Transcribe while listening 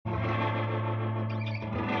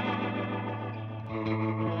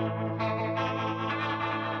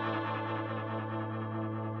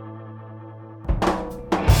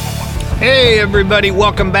Hey everybody,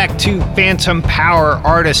 welcome back to Phantom Power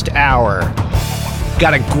Artist Hour.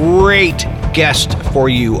 Got a great guest for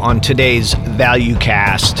you on today's Value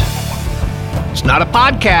Cast. It's not a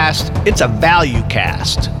podcast, it's a value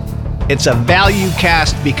cast. It's a value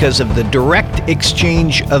cast because of the direct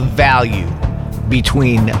exchange of value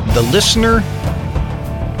between the listener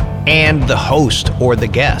and the host or the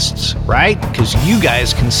guests, right? Because you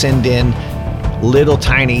guys can send in little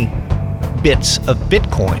tiny bits of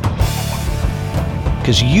Bitcoin.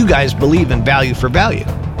 Because you guys believe in value for value.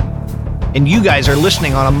 And you guys are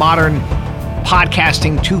listening on a modern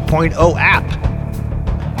podcasting 2.0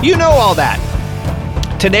 app. You know all that.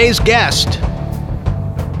 Today's guest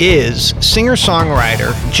is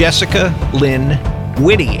singer-songwriter Jessica Lynne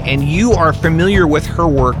Witty, and you are familiar with her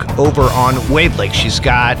work over on Wavelake. She's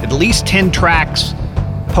got at least 10 tracks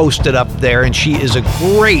posted up there, and she is a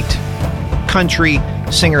great country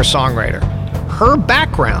singer-songwriter. Her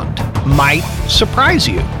background might surprise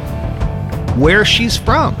you. Where she's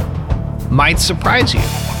from might surprise you.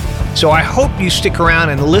 So I hope you stick around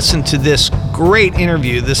and listen to this great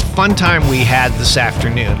interview, this fun time we had this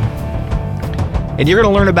afternoon. And you're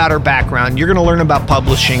going to learn about her background. You're going to learn about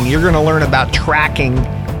publishing. You're going to learn about tracking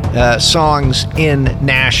songs in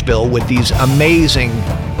Nashville with these amazing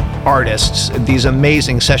artists, these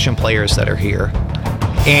amazing session players that are here.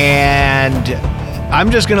 And I'm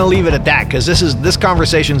just going to leave it at that because this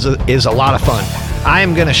conversation is a lot of fun. I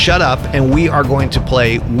am going to shut up and we are going to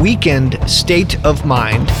play Weekend State of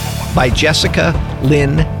Mind by Jessica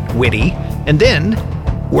Lynne Witty. And then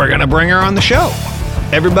we're going to bring her on the show.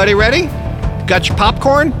 Everybody ready? Got your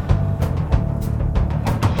popcorn?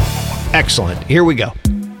 Excellent. Here we go.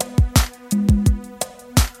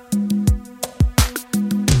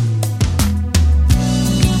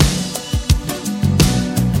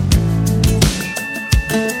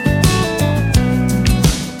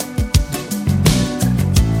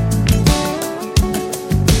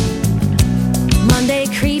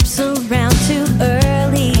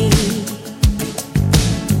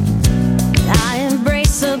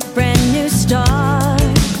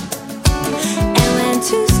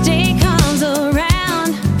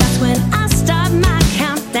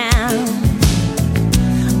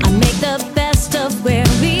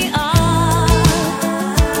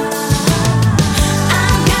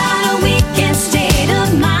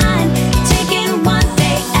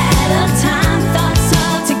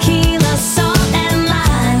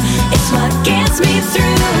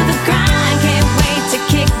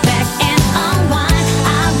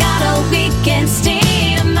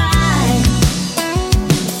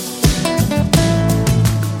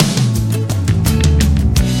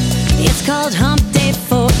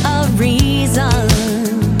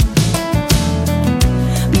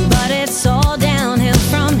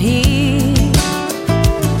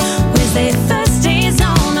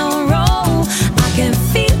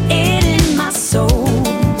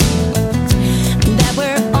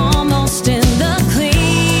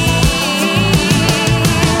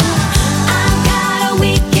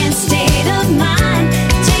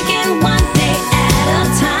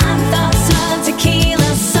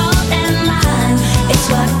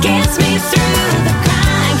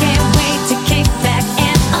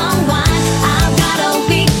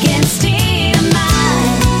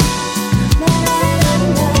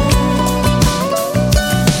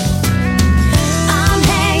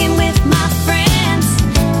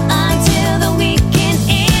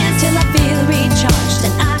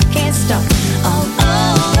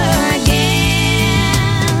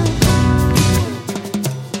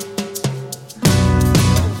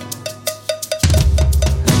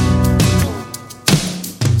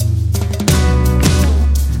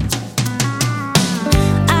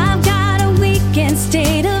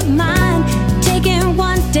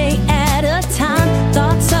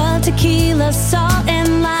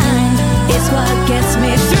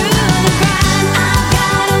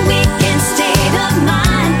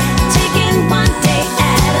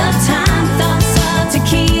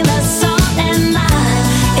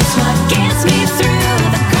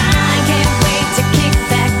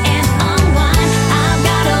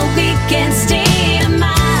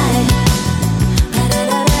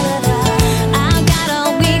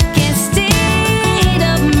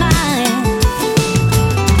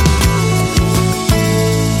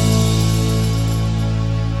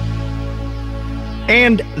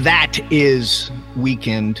 And that is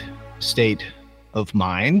Weekend State of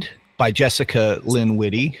Mind by Jessica Lynne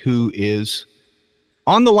Witty, who is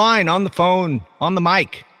on the line, on the phone, on the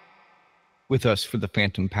mic with us for the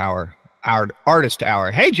Phantom Power Artist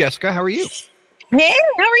Hour. Hey, Jessica, how are you? Hey,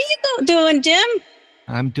 how are you doing, Jim?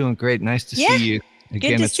 I'm doing great. Nice to see you.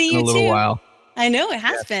 Again, to it's see been a you little too. while. I know it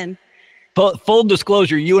has been. Full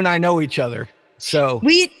disclosure, you and I know each other. So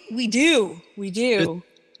We do. We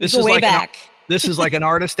this go is way like back. this is like an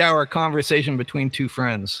artist hour conversation between two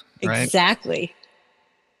friends, right? Exactly.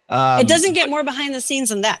 It doesn't get more behind the scenes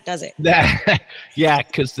than that, does it? Yeah,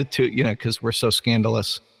 because we're so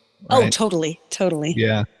scandalous. Oh, Right? totally.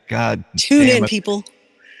 Yeah. God. Tune damn in, it. people.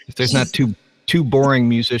 If there's not two boring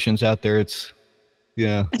musicians out there, it's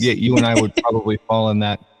yeah. You and I would probably fall in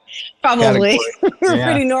that Probably. category. We're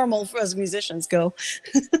pretty normal as musicians go.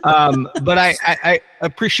 But I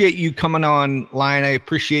appreciate you coming online. I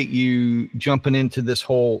appreciate you jumping into this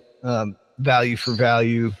whole value for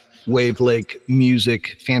value, Wave Lake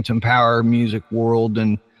music, Phantom Power music world,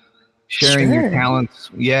 and sharing your talents.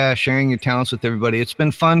 Yeah, sharing your talents with everybody. It's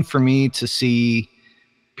been fun for me to see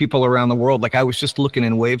people around the world. Like I was just looking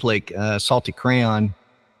in Wave Lake, Salty Crayon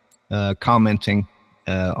commenting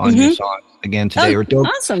on your songs again today.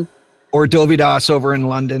 Awesome. Or Dovidas over in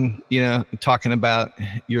London, talking about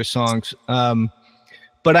your songs.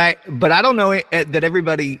 But I don't know that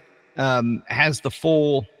everybody has the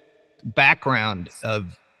full background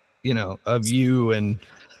of you and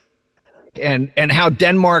how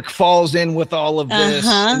Denmark falls in with all of this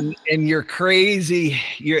and your crazy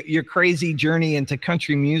journey into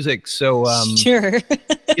country music. So sure.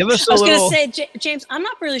 Give us I was going to say, James, I'm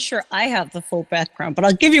not really sure I have the full background, but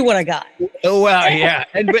I'll give you what I got. Oh wow, yeah,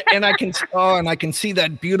 and I can see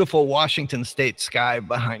that beautiful Washington State sky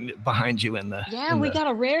behind you in the. Yeah, we got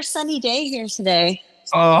a rare sunny day here today.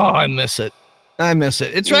 Oh, I miss it.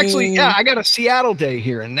 It's actually I got a Seattle day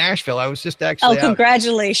here in Nashville. I was just actually. Oh,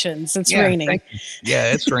 congratulations! It's raining.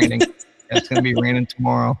 Yeah, it's raining. It's going to be raining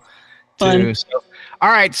tomorrow too. So, all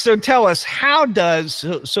right. So tell us, how does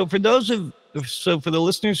so for the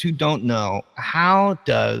listeners who don't know, how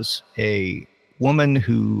does a woman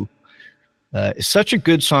who is such a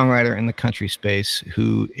good songwriter in the country space,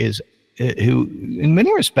 who in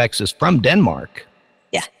many respects is from Denmark?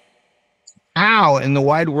 Yeah. How in the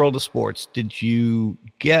wide world of sports did you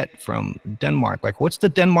get from Denmark? Like, what's the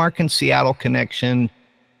Denmark and Seattle connection?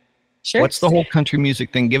 Sure. What's the whole country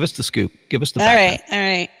music thing? Give us the scoop. Give us the background. All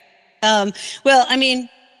right. Well, I mean,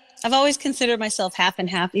 I've always considered myself half and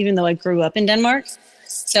half, even though I grew up in Denmark.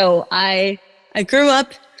 So I grew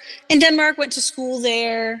up in Denmark, went to school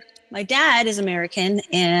there. My dad is American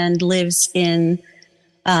and lives in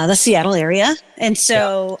the Seattle area. And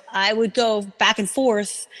so I would go back and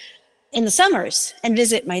forth in the summers and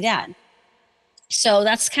visit my dad. So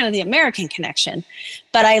that's kind of the American connection.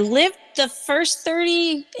 But I lived the first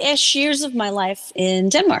 30-ish years of my life in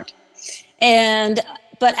Denmark.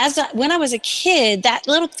 But when I was a kid, that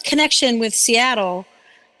little connection with Seattle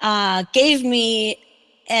gave me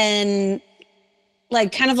kind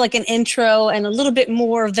of like an intro and a little bit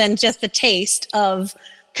more than just the taste of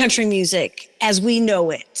country music as we know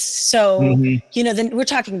it. So, then we're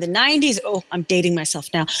talking the 90s. Oh, I'm dating myself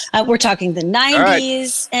now. We're talking the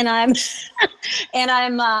 90s, right. and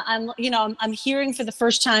I'm hearing for the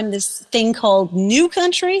first time this thing called new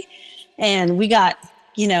country, and we got,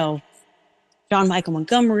 John Michael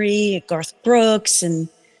Montgomery, Garth Brooks, and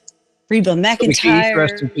Reba McEntire.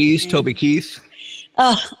 Rest in peace, Toby Keith.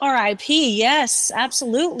 R.I.P. Yes,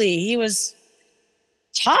 absolutely. He was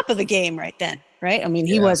top of the game right then. Right. I mean,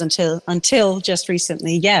 he was until just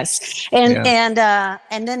recently. Yes. And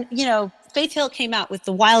then, Faith Hill came out with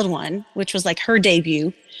The Wild One, which was like her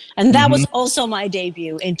debut. And that was also my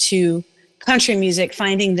debut into country music,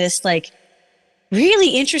 finding this like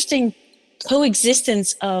really interesting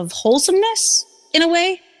coexistence of wholesomeness in a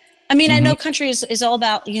way. I mean, I know country is all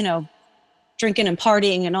about, drinking and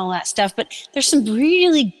partying and all that stuff, but there's some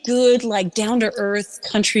really good, like down to earth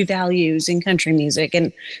country values in country music.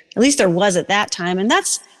 And at least there was at that time. And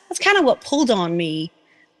that's kind of what pulled on me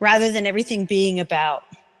rather than everything being about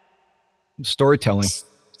storytelling.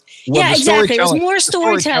 Well, exactly. It was more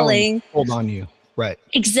storytelling. Pulled on you. Right.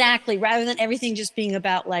 Exactly. Rather than everything just being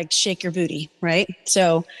about like shake your booty. Right.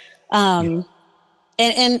 So, and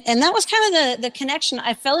that was kind of the connection.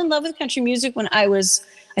 I fell in love with country music when I was,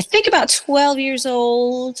 I think, about 12 years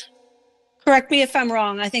old. Correct me if I'm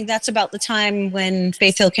wrong. I think that's about the time when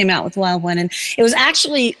Faith Hill came out with Wild One. And it was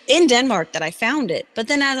actually in Denmark that I found it. But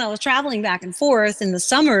then as I was traveling back and forth in the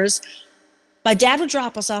summers, my dad would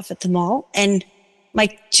drop us off at the mall and my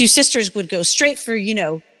two sisters would go straight for,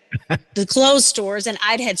 the clothes stores, and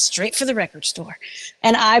I'd head straight for the record store.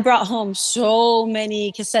 And I brought home so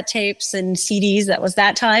many cassette tapes and CDs. That was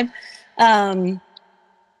that time. I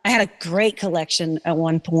had a great collection at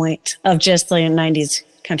one point of just like 90s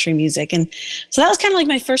country music. And so that was kind of like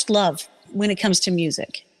my first love when it comes to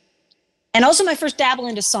music. And also my first dabble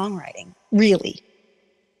into songwriting, really.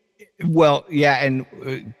 Well, yeah,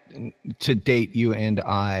 and to date you and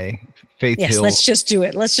I, Faith Yes, Hill, let's just do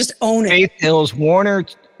it. Let's just own it. Faith Hill's Warner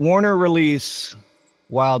release,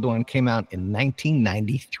 Wild One, came out in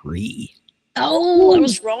 1993. Oh, I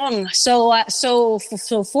was wrong. So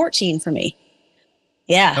 14 for me.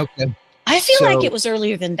 Yeah. Okay. I feel like it was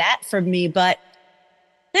earlier than that for me, but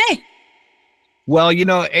hey. Well, you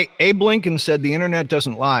know, Abe Lincoln said the internet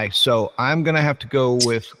doesn't lie, so I'm gonna have to go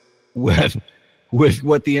with what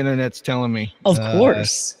the internet's telling me. Of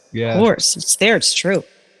course. Yeah. Of course. It's there, it's true.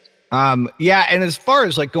 Yeah, and as far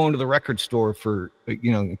as like going to the record store for,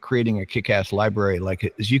 you know, creating a kick-ass library,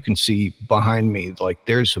 like as you can see behind me, like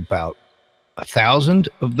there's about 1,000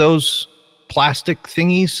 of those plastic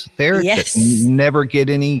thingies there Yes. that never get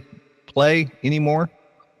any play anymore.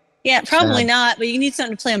 Yeah, probably not, but you need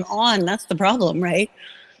something to play them on. That's the problem, right?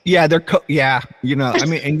 Yeah, yeah, you know, I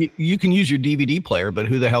mean, and you can use your DVD player, but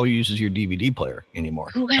who the hell uses your DVD player anymore?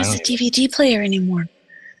 Who has a DVD player anymore?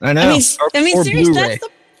 I know. I mean, seriously, Blu-ray,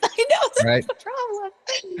 I know that's right? the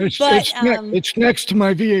problem. It's next to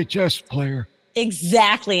my VHS player.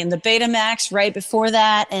 Exactly, and the Betamax right before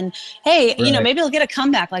that, and hey, you know, maybe it'll get a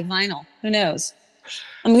comeback like vinyl. Who knows?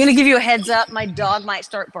 I'm going to give you a heads up. My dog might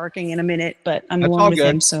start barking in a minute, but I'm along with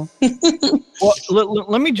him. So, well,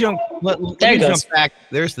 let me jump. Let me jump back.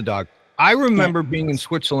 There's the dog. I remember being in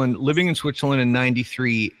Switzerland, living in Switzerland in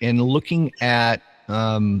 '93, and looking at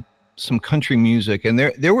some country music, and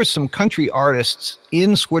there were some country artists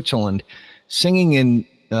in Switzerland singing in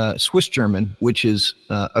Swiss German, which is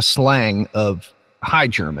a slang of High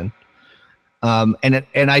German, and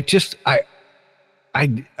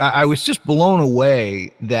I was just blown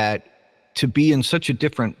away that to be in such a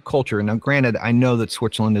different culture. Now, granted, I know that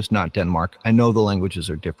Switzerland is not Denmark. I know the languages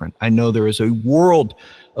are different. I know there is a world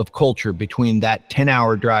of culture between that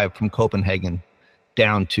 10-hour drive from Copenhagen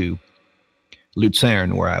down to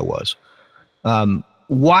Lucerne, where I was.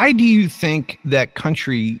 Why do you think that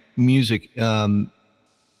country music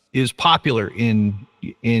is popular in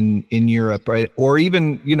Europe, right? Or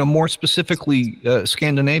even, you know, more specifically,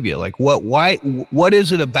 Scandinavia? Like what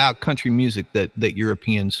is it about country music that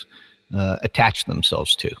Europeans attach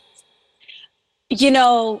themselves to? You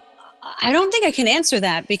know, I don't think I can answer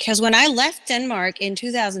that, because when I left Denmark in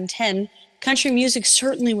 2010, country music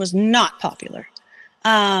certainly was not popular.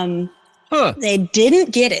 They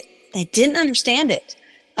didn't get it. They didn't understand it.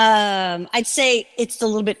 I'd say it's a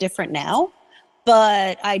little bit different now,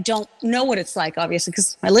 but I don't know what it's like, obviously,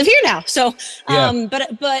 because I live here now. So,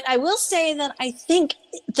 but I will say that I think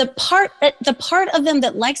the part of them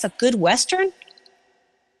that likes a good Western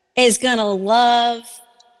is gonna love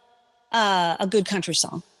a good country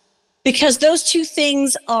song, because those two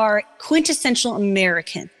things are quintessential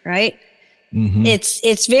American, right? Mm-hmm.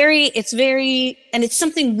 It's very, and it's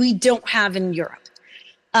something we don't have in Europe.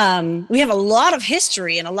 We have a lot of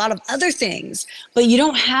history and a lot of other things, but you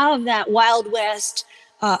don't have that Wild West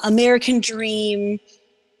American dream.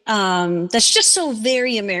 That's just so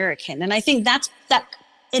very American. And I think that's,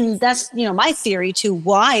 you know, my theory to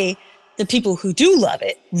why the people who do love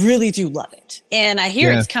it really do love it. And I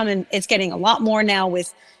hear it's getting a lot more now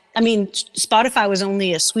with, I mean, Spotify was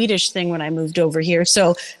only a Swedish thing when I moved over here.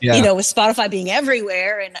 So, you know, with Spotify being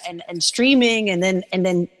everywhere and streaming, and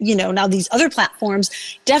then, you know, now these other platforms,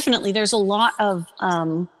 definitely there's a lot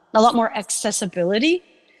more accessibility,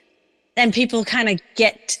 and people kind of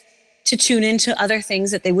get to tune into other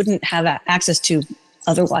things that they wouldn't have access to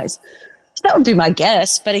otherwise. So that would be my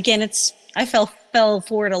guess. But again, I fell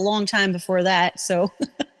for it a long time before that. So,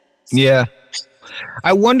 yeah.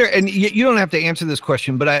 I wonder, and you don't have to answer this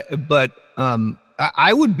question, but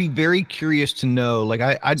I would be very curious to know. Like,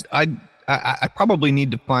 I probably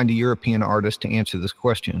need to find a European artist to answer this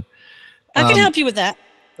question. I can help you with that.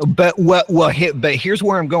 But here's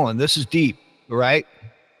where I'm going. This is deep, right?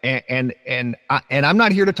 And I'm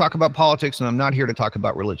not here to talk about politics, and I'm not here to talk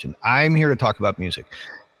about religion. I'm here to talk about music.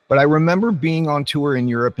 But I remember being on tour in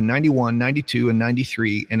Europe in 91, 92, and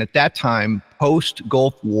 93, and at that time,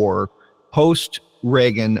 post-Gulf War,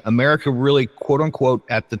 post-Reagan, America really, quote unquote,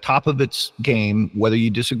 at the top of its game, whether you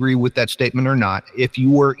disagree with that statement or not. If you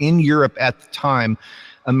were in Europe at the time,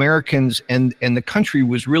 Americans and the country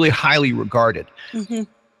was really highly regarded. Mm-hmm.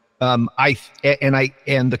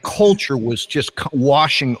 And the culture was just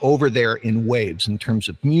washing over there in waves in terms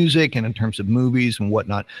of music and in terms of movies and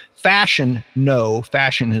whatnot. Fashion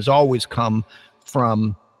has always come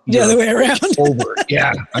from the other way around. Over.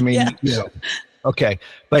 Yeah. I mean, you know. Okay,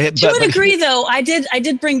 but to a degree, though, I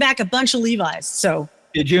did bring back a bunch of Levi's. So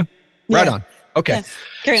did you? Right on. Okay,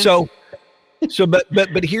 so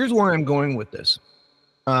but here's where I'm going with this.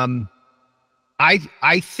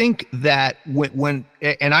 I think that when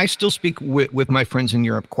and I still speak with my friends in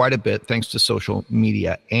Europe quite a bit thanks to social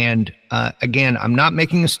media. And again, I'm not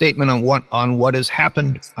making a statement on what has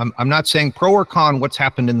happened. I'm not saying pro or con what's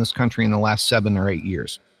happened in this country in the last 7 or 8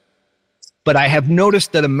 years. But I have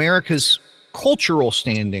noticed that America's cultural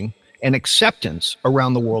standing and acceptance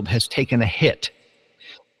around the world has taken a hit.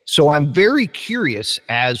 So I'm very curious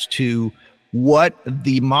as to what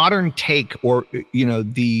the modern take, or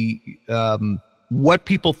what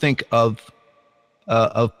people think of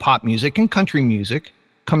pop music and country music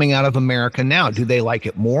coming out of America now. Do they like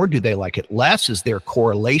it more? Do they like it less? Is there a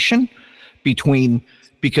correlation between,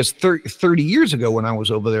 because 30 years ago when I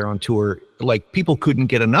was over there on tour, like people couldn't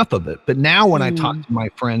get enough of it. But now when I talk to my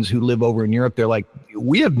friends who live over in Europe, they're like,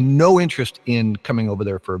 we have no interest in coming over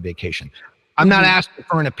there for a vacation. I'm not asking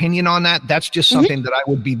for an opinion on that. That's just something that I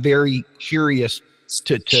would be very curious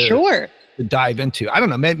to dive into. I don't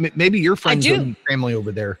know. Maybe your friends and family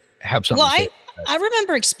over there have something to say. I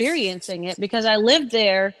remember experiencing it because I lived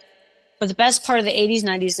there for the best part of the 80s,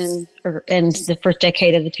 90s, and the first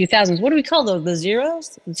decade of the 2000s. What do we call those? The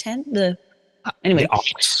zeros? The 10? Anyway. The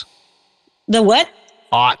aughts. The what?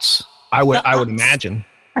 Aughts. I would imagine.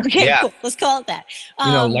 Okay, cool. Let's call it that.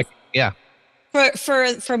 Yeah.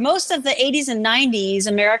 For most of the 80s and 90s,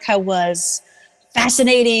 America was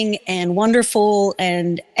fascinating and wonderful,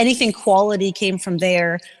 and anything quality came from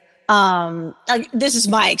there. This is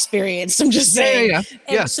my experience. I'm just saying. Yeah.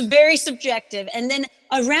 It's very subjective. And then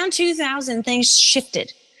around 2000, things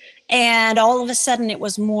shifted, and all of a sudden, it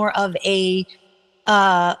was more of a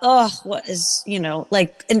and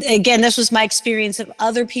again, this was my experience of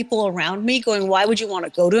other people around me going, "Why would you want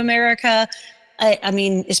to go to America?" I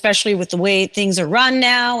mean, especially with the way things are run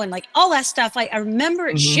now and like all that stuff. I remember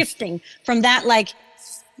it shifting from that, like,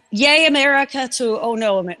 yay, America, to, oh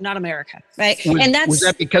no, not America. Right. Was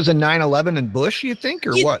that because of 9/11 and Bush, you think,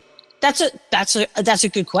 or what? That's a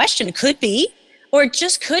good question. It could be, or it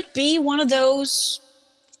just could be one of those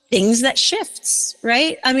things that shifts.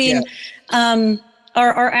 Right. I mean,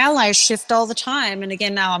 our allies shift all the time. And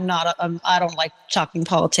again, now I don't like talking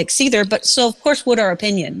politics either, but so of course, what are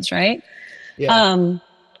opinions, right? Yeah.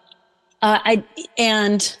 I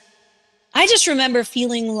just remember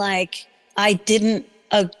feeling like I didn't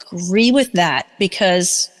agree with that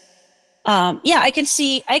because, I can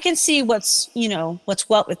see what's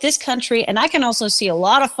what with this country, and I can also see a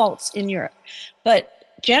lot of faults in Europe, but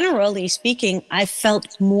generally speaking, I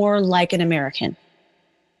felt more like an American,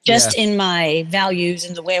 just in my values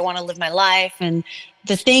and the way I want to live my life and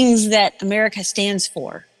the things that America stands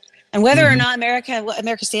for. And whether or not what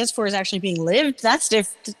America stands for is actually being lived, that's the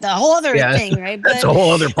whole other thing, right? That's a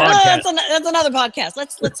whole other podcast. That's another podcast.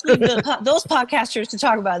 Let's leave those podcasters to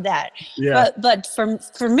talk about that. Yeah. But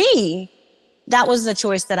for me, that was the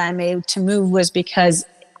choice that I made to move, was because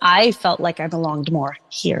I felt like I belonged more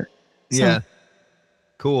here. So. Yeah.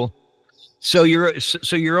 Cool. So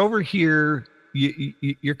you're over here.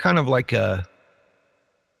 You're kind of like a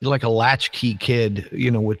latchkey kid,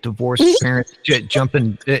 with divorced parents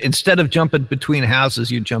jumping, instead of jumping between houses,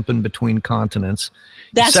 you're jumping between continents.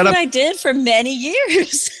 That's what I did for many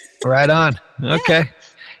years. Right on. Okay. Yeah.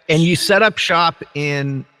 And you set up shop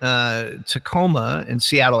in Tacoma in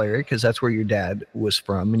Seattle area, because that's where your dad was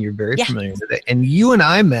from, and you're very familiar with it. And you and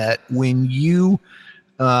I met when you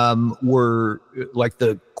were like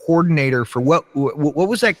the coordinator for what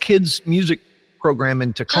was that kids music program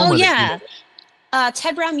in Tacoma? Oh, yeah.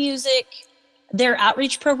 Ted Brown Music, their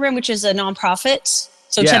outreach program, which is a nonprofit.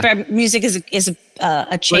 So Ted Brown Music is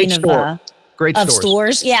a chain of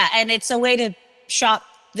stores. Yeah, and it's a way to shop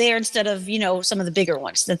there instead of, some of the bigger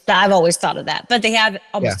ones. That I've always thought of that. But they have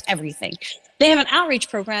almost everything. They have an outreach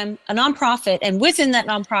program, a nonprofit, and within that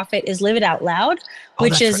nonprofit is Live It Out Loud,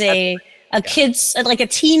 which is a kids, like a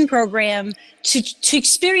teen program to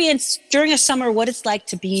experience during a summer what it's like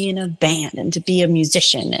to be in a band and to be a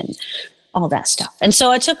musician and all that stuff. And so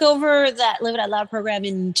I took over that Live It Out Loud program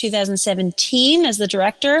in 2017 as the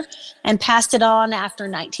director and passed it on after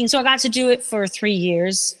 19. So I got to do it for 3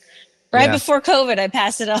 years. Right before COVID, I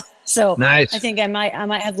passed it on. So nice. I think I might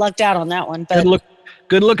have lucked out on that one. But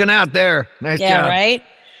good looking out there. Nice job. Right.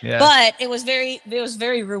 Yeah. But it was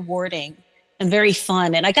very rewarding and very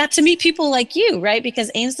fun. And I got to meet people like you, right?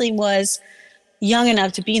 Because Ainsley was young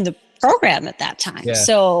enough to be in the program at that time. Yeah.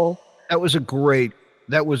 So that was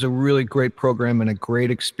a really great program and a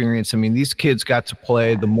great experience. I mean, these kids got to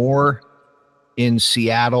play the more in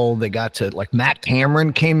Seattle. They got to, like, Matt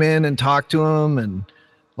Cameron came in and talked to them, and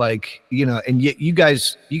like, and you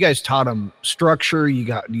guys taught them structure.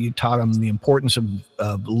 You taught them the importance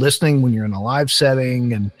of listening when you're in a live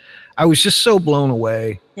setting. And I was just so blown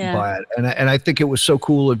away Yeah. by it. And I think it was so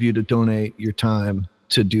cool of you to donate your time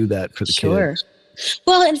to do that for the kids.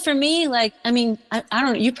 Well, and for me, like, I mean, I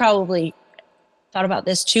don't know, you probably thought about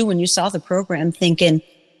this too when you saw the program, thinking,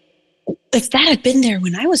 if that had been there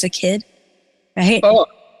when I was a kid, right? Oh,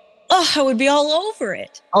 I would be all over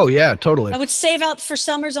it. Oh, yeah, totally. I would save out for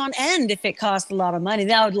summers on end if it cost a lot of money.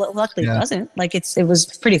 That luckily it wasn't. Like it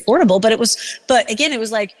was pretty affordable, but again, it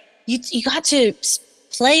was like you got to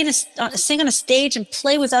play sing on a stage and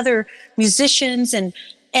play with other musicians, and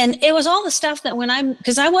it was all the stuff that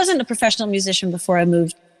because I wasn't a professional musician before I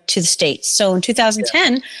moved to the States. So in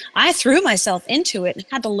 2010, I threw myself into it and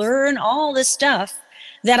had to learn all this stuff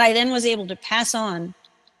that I then was able to pass on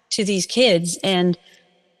to these kids. And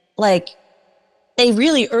like, they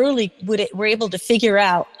really early were able to figure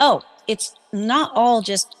out, oh, it's not all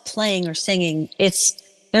just playing or singing.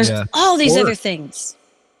 There's all these other things.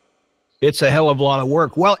 It's a hell of a lot of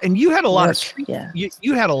work. Well, and you had a lot of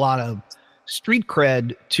you had a lot of street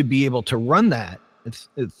cred to be able to run that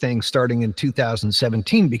thing starting in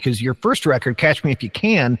 2017, because your first record, Catch Me If You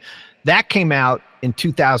Can, that came out in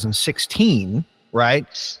 2016,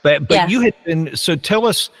 right? But you had been, so tell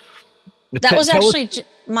us. That was actually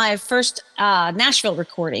my first Nashville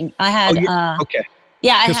recording. I had I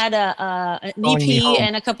had an EP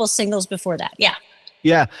and a couple singles before that.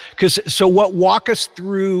 Yeah, because walk us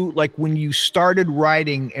through, like, when you started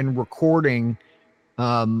writing and recording,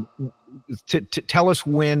 to tell us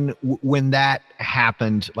when that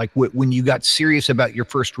happened, like when you got serious about your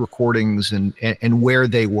first recordings and where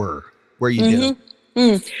they were, where you did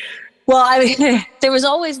them. Well, there was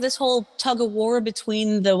always this whole tug of war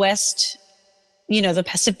between the West, the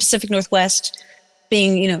Pacific Northwest,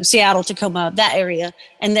 being, Seattle, Tacoma, that area,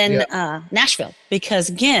 and then Nashville, because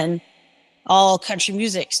again, all country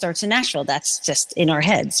music starts in Nashville. That's just in our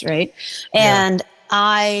heads, right? And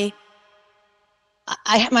I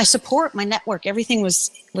had my support, my network, everything was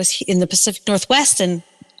in the Pacific Northwest, and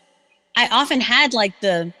I often had like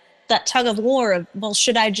that tug of war of, well,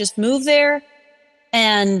 should I just move there,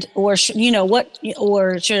 or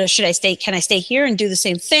should I stay? Can I stay here and do the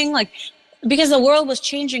same thing? Like, because the world was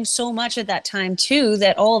changing so much at that time too,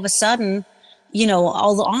 that all of a sudden,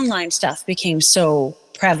 all the online stuff became so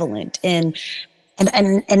prevalent, and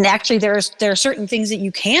actually there are certain things that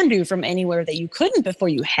you can do from anywhere that you couldn't before.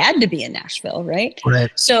 You had to be in Nashville, right?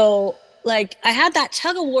 So like I had that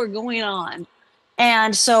tug of war going on,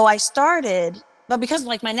 and so I started, but because of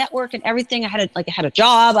like my network and everything, I had a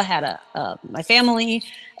job, I had my family,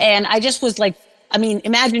 and I just was like, I mean,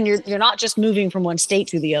 imagine you're not just moving from one state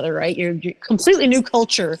to the other, right? You're completely new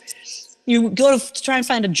culture. You go to try and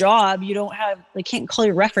find a job, they can't call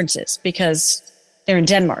your references because they're in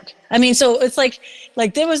Denmark. I mean, so it's like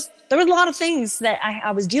there was a lot of things that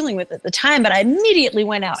I was dealing with at the time, but I immediately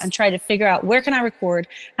went out and tried to figure out, where can I record?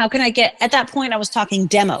 How can I at that point I was talking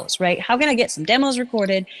demos, right? How can I get some demos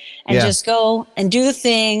recorded and just go and do the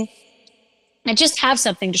thing and just have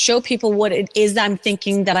something to show people what it is I'm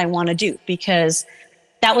thinking that I want to do? Because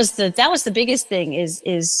that was the biggest thing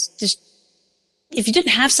is just, if you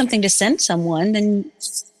didn't have something to send someone, then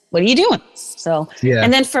what are you doing? So,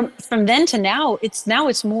 and then from then to now, it's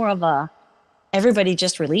more of everybody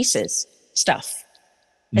just releases stuff.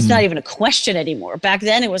 It's not even a question anymore. Back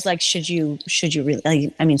then it was like, should you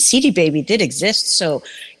really, I mean, CD Baby did exist. So,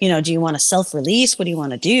 do you want to self-release? What do you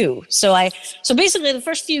want to do? So basically the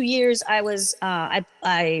first few years I was,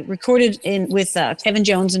 I recorded with Kevin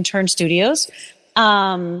Jones and Turn Studios.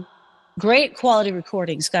 Great quality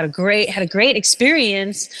recordings, had a great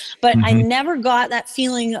experience, but I never got that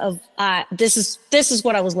feeling of this is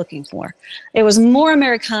what I was looking for. It was more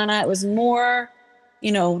Americana, it was more,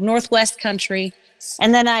 Northwest country.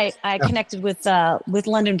 And then I connected with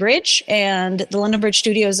London Bridge and the London Bridge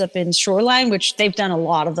Studios up in Shoreline, which they've done a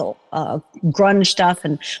lot of the grunge stuff,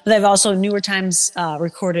 and they've also newer times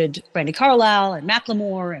recorded Brandy Carlisle and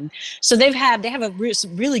Macklemore, and so they have a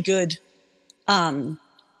really good.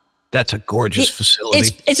 That's a gorgeous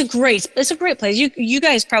facility. It's a great place. You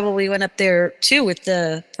guys probably went up there too with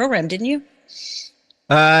the program, didn't you?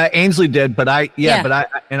 Ainsley did, but I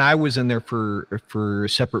was in there for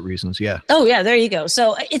separate reasons. Yeah. Oh yeah, there you go.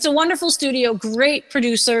 So it's a wonderful studio, great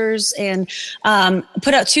producers, and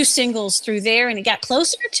put out 2 singles through there, and it got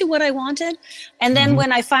closer to what I wanted. And then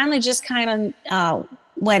when I finally just kind of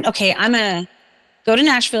went, okay, I'm gonna go to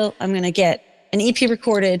Nashville. I'm gonna get an EP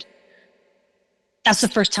recorded. That's the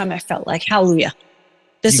first time I felt like, hallelujah,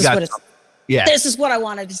 this is what I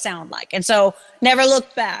wanted to sound like. And so never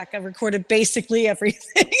looked back. I've recorded basically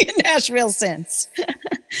everything in Nashville since.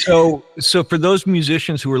 So for those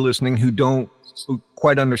musicians who are listening who don't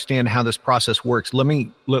quite understand how this process works, let me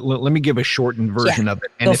give a shortened version of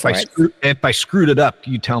it. And if I screwed it up,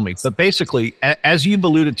 you tell me. But basically, as you've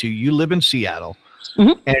alluded to, you live in Seattle,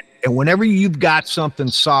 and whenever you've got something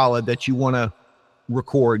solid that you want to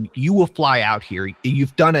record, you will fly out here.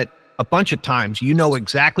 You've done it a bunch of times. You know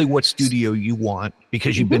exactly what studio you want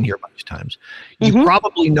because you've been here a bunch of times. You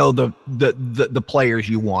probably know the players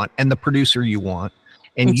you want and the producer you want.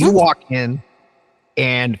 And you walk in,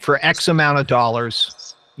 and for X amount of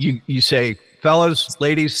dollars, you say, fellas,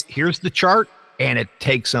 ladies, here's the chart. And it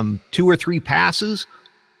takes them 2 or 3 passes.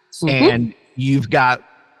 And you've got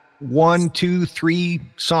 1, 2, 3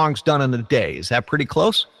 songs done in a day. Is that pretty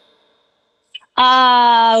close?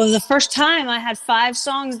 The first time I had 5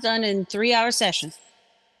 songs done in 3-hour sessions.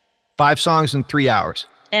 5 songs in 3 hours.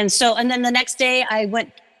 And then the next day I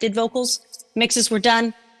did vocals, mixes were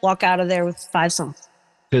done, walk out of there with 5 songs.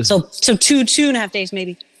 So 2.5 days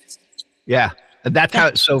maybe. Yeah. That's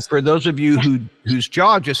how, so for those of you whose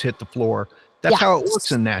jaw just hit the floor, that's how it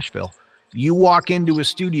works in Nashville. You walk into a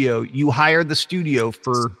studio, you hire the studio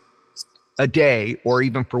for a day or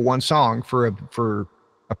even for 1 song for a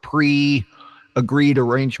pre-agreed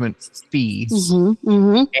arrangement fee.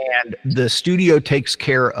 And the studio takes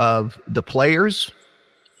care of the players,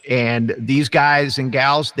 and these guys and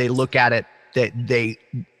gals, they look at it that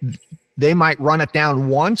they might run it down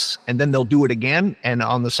once and then they'll do it again. And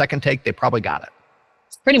on the second take, they probably got it.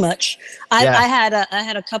 Pretty much. I had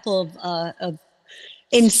a couple of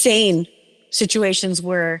insane situations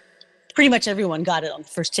where pretty much everyone got it on the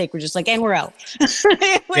first take. We're just like, and we're out.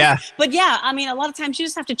 But yeah, I mean, a lot of times you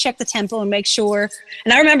just have to check the tempo and make sure.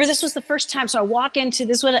 And I remember this was the first time. So I walk into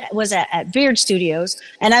this was at Beard Studios,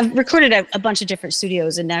 and I've recorded at a bunch of different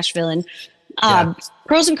studios in Nashville, and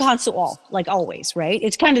pros and cons to all, like always, right?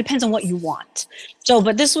 It kind of depends on what you want. So,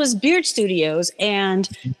 but this was Beard Studios, and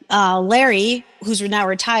Larry, who's now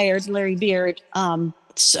retired, Larry Beard, I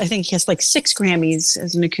think he has like 6 Grammys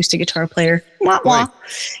as an acoustic guitar player. Wah, wah.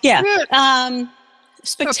 Yeah.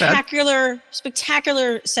 Spectacular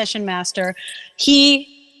session master.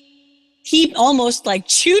 He almost like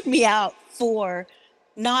chewed me out for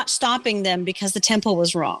not stopping them because the tempo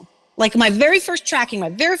was wrong. Like my very first tracking, my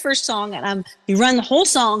very first song, and we run the whole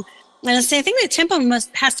song, and I say, I think the tempo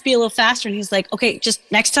has to be a little faster. And he's like, okay, just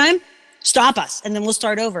next time, stop us, and then we'll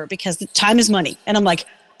start over because the time is money. And I'm like,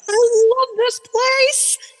 I love this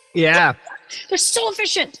place. Yeah. They're so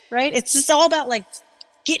efficient, right? It's just all about like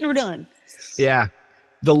getting her done. Yeah.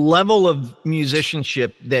 The level of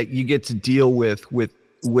musicianship that you get to deal with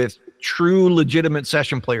true legitimate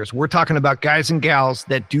session players. We're talking about guys and gals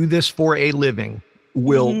that do this for a living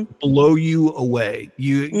will blow you away.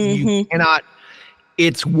 You cannot.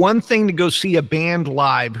 It's one thing to go see a band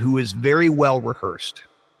live who is very well rehearsed.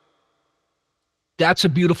 That's a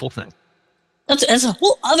beautiful thing. That's a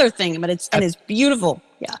whole other thing, but it's beautiful.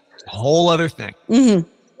 Yeah. Whole other thing.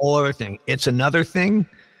 Whole other thing. It's another thing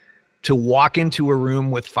to walk into a room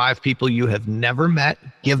with 5 people you have never met,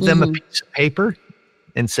 give them a piece of paper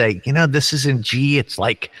and say, this is in G. It's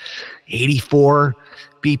like 84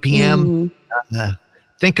 BPM.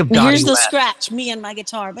 Think of Dottie Here's the West. scratch, me and my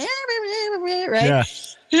guitar. Right?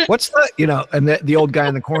 Yeah. What's the, and the old guy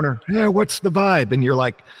in the corner, what's the vibe? And you're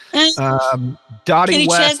like, Dottie Kenny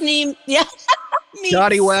West. Chesney, yeah.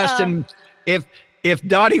 Dottie West. And if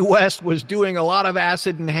Dottie West was doing a lot of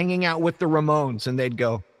acid and hanging out with the Ramones, and they'd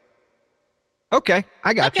go, okay,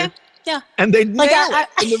 I got you. Yeah. And they'd nail it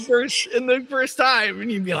in the first time.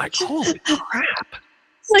 And you'd be like, holy crap.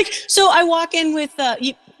 Like, so I walk in with,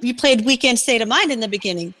 you played Weekend State of Mind in the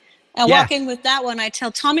beginning. I walk in with that one. I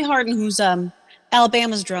tell Tommy Harden, who's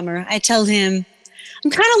Alabama's drummer, I tell him,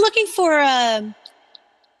 I'm kind of looking for kind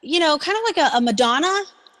of like a Madonna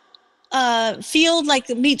field, like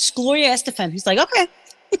meets Gloria Estefan. He's like, okay.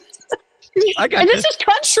 I got and this is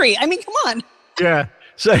country. I mean, come on. Yeah.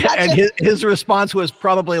 So, and his response was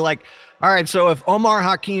probably like, all right, so if Omar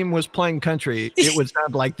Hakim was playing country, it would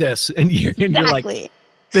sound like this. And you're like,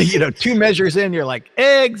 2 measures in, you're like,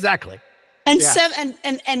 exactly. And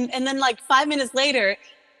and then like 5 minutes later,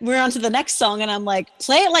 we're on to the next song, and I'm like,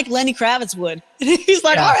 play it like Lenny Kravitz would. And he's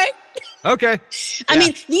like, all right. Okay. I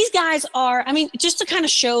mean, these guys are, just to kind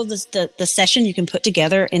of show the session you can put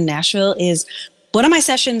together in Nashville is one of my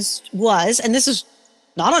sessions was, and this is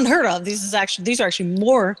not unheard of. These are actually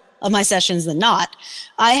more of my sessions than not.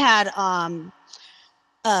 I had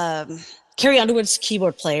Carrie Underwood's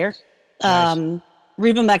keyboard player,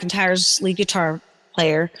 Reba McEntire's lead guitar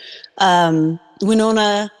player,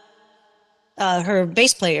 Winona, her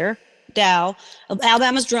bass player, Dow,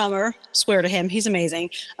 Alabama's drummer, swear to him, he's amazing.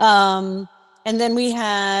 And then we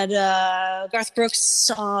had Garth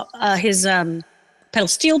Brooks, his pedal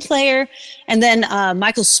steel player, and then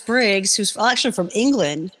Michael Spriggs, who's actually from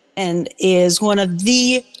England and is one of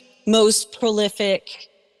the most prolific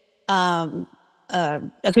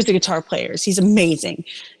acoustic guitar players. He's amazing.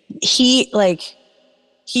 He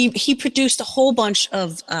produced a whole bunch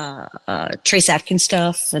of Trace Atkins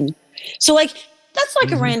stuff, and so like that's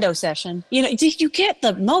like a rando session. You know, you get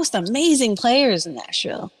the most amazing players in that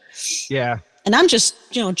show. Yeah. And I'm just,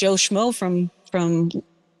 Joe Schmo from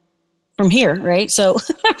here, right? So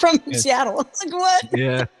from Seattle. It's like, what?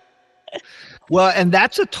 Yeah. Well, and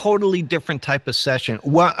that's a totally different type of session.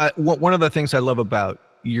 One of the things I love about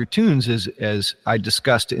your tunes is, as I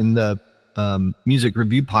discussed in the music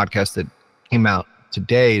review podcast that came out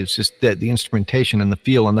today, is just that the instrumentation and the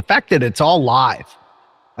feel and the fact that it's all live.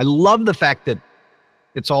 I love the fact that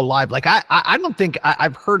it's all live. Like I don't think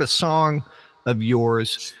I've heard a song of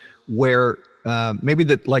yours where maybe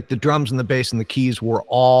that like the drums and the bass and the keys were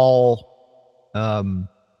all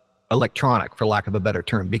electronic, for lack of a better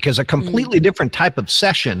term, because a completely different type of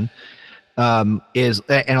session is,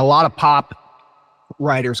 and a lot of pop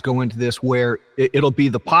writers go into this where it'll be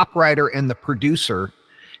the pop writer and the producer,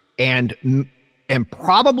 and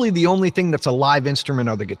probably the only thing that's a live instrument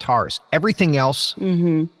are the guitars. Everything else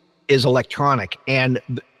is electronic, and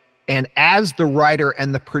as the writer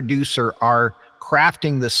and the producer are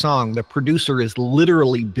crafting the song, the producer is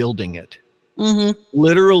literally building it.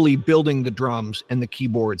 Literally building the drums and the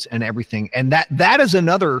keyboards and everything. And that is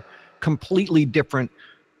another completely different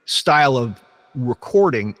style of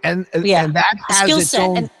recording. And that has skill its set.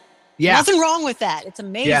 own. And nothing wrong with that. It's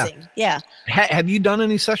amazing. Yeah. Have you done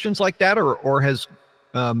any sessions like that, or has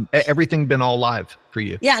everything been all live for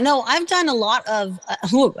you? Yeah, no, I've done a lot of,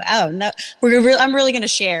 I'm really going to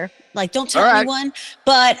share. Like, don't tell anyone,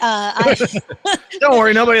 but don't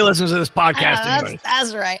worry, nobody listens to this podcast anyway.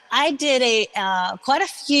 That's right. I did quite a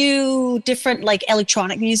few different like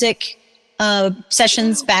electronic music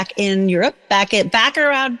sessions back in Europe, back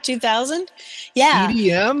around 2000. Yeah,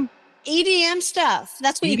 EDM stuff.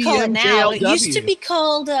 That's what you call it now. JLW. It used to be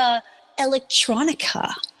called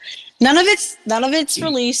electronica. None of it's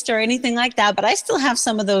released or anything like that, but I still have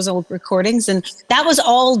some of those old recordings, and that was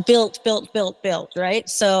all built, right?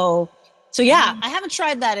 So yeah, I haven't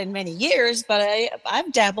tried that in many years, but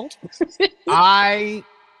I've dabbled. I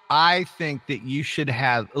think that you should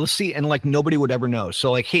have, let's see, and like nobody would ever know.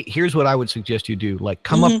 So like, hey, here's what I would suggest you do. Like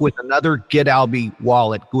come up with another Get Albie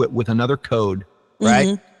wallet with another code,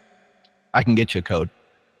 right? I can get you a code.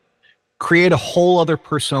 Create a whole other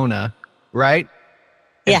persona, right?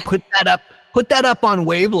 And put that up on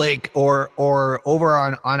Wavelake or over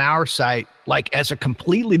on our site, like as a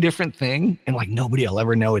completely different thing, and like nobody will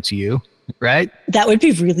ever know it's you, right? That would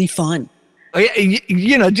be really fun.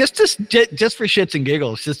 You know, just for shits and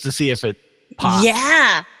giggles, just to see if it pops.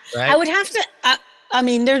 Yeah, right? I would have to. I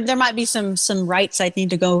mean, there might be some rights I'd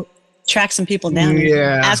need to go track some people down and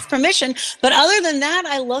ask permission. But other than that,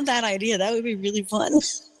 I love that idea. That would be really fun.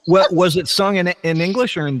 What was it sung in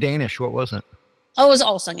English or in Danish? What was it? Oh, it was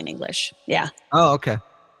all sung in English. Yeah. Oh, okay.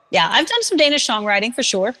 Yeah, I've done some Danish songwriting for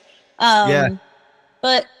sure.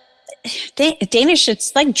 But Danish,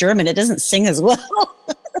 it's like German. It doesn't sing as well.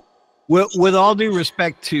 With all due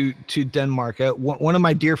respect to Denmark, one of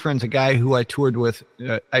my dear friends, a guy who I toured with,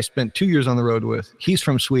 I spent 2 years on the road with. He's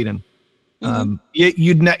from Sweden.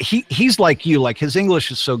 He's like you. Like his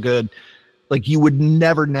English is so good. Like you would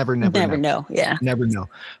never know. Yeah. Never know.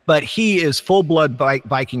 But he is full blood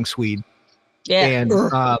Viking Swede. Yeah.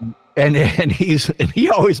 And he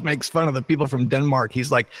always makes fun of the people from Denmark.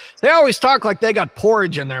 He's like, they always talk like they got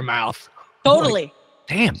porridge in their mouth. Totally. Like,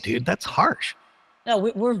 damn, dude, that's harsh. No,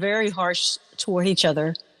 we're very harsh toward each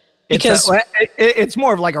other. Because it's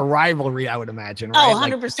more of like a rivalry, I would imagine, right? Oh,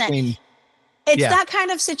 100%. It's that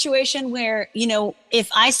kind of situation where, you know, if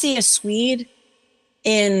I see a Swede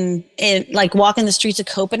in like walking the streets of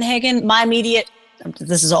Copenhagen,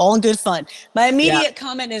 this is all in good fun. My immediate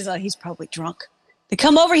comment is, he's probably drunk. They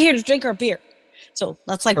come over here to drink our beer. So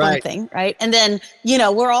that's like one thing, right? And then, you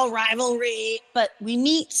know, we're all rivalry, but we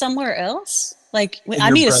meet somewhere else. Like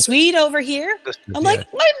I meet a Swede over here. I'm like,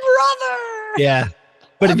 my brother. Yeah.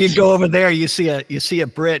 But if you go over there, you see a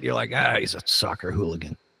Brit, you're like, he's a soccer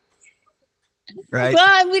hooligan. Right.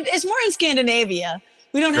 Well, it's more in Scandinavia.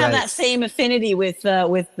 We don't have that same affinity with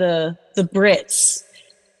the Brits.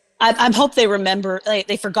 I hope they remember.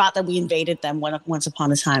 They forgot that we invaded them once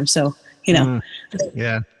upon a time. So you know.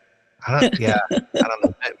 I don't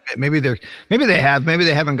know. Maybe they have. Maybe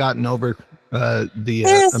they haven't gotten over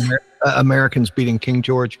the Americans beating King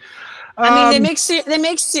George. I mean, they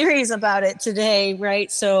make series about it today,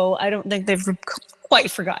 right? So I don't think they've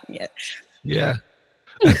quite forgotten yet. Yeah.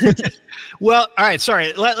 Well, all right.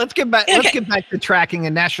 Sorry. Let's get back. Okay. Let's get back to tracking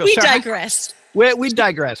in Nashville. We digressed. We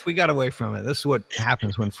digress. We got away from it. This is what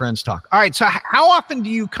happens when friends talk. All right. So how often do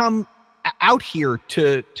you come out here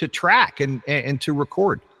to track and to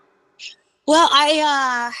record? Well,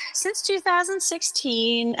 I since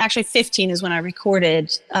 2016, actually 15 is when I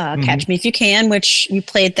recorded Catch Me If You Can, which you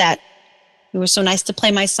played that. It was so nice to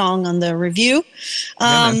play my song on the review.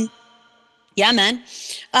 Yeah, man.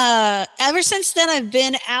 Ever since then, I've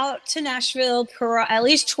been out to Nashville at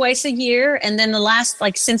least twice a year. And then the last,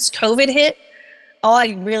 since COVID hit,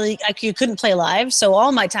 you couldn't play live. So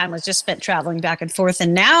all my time was just spent traveling back and forth.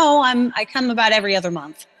 And now I come about every other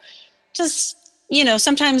month. Just,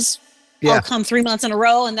 sometimes I'll come 3 months in a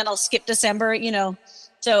row and then I'll skip December,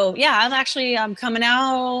 So yeah, I'm coming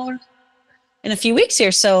out in a few weeks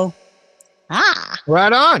here. So,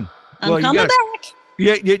 right on. I'm coming back.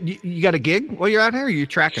 Yeah, you got a gig while you're out here? Or are you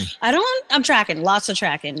tracking? I'm tracking, lots of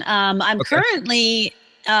tracking. I'm currently,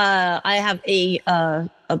 I have a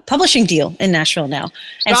publishing deal in Nashville now.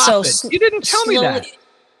 And you didn't tell me that.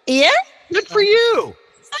 Yeah? Good for you.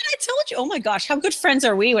 I told you. Oh my gosh, how good friends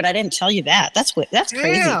are we when I didn't tell you that? That's crazy.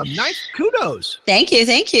 Yeah, nice. Kudos. Thank you.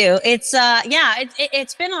 It's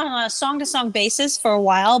it's been on a song-to-song basis for a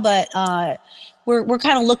while, but we're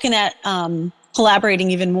kind of looking at collaborating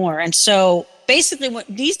even more. And so basically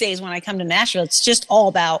these days when I come to Nashville, it's just all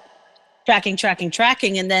about tracking.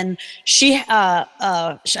 And then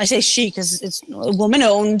I say she because it's a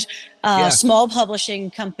woman-owned small publishing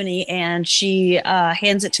company, and she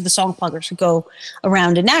hands it to the song pluggers who go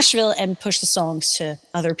around in Nashville and push the songs to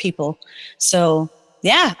other people. So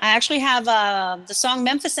yeah, I actually have the song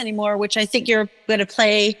Memphis Anymore, which I think you're going to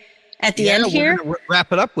play at the end here. We're gonna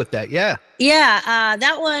wrap it up with that. Yeah.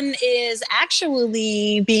 That one is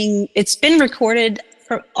actually it's been recorded.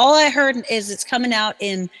 All I heard is it's coming out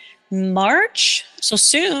in March, so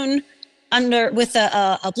soon, with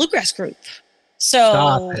a bluegrass group.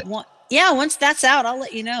 So once that's out, I'll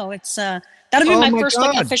let you know. It's that'll be my first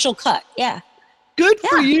official cut. Yeah. Good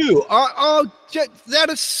for you. That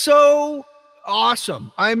is so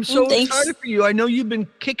awesome. I'm so excited for you. I know you've been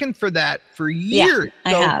kicking for that for years.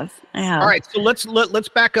 Yeah, I have. All right, so let's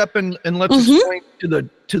back up and let's explain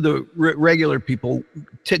to the regular people,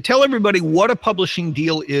 to tell everybody what a publishing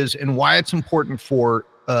deal is and why it's important for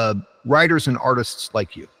writers and artists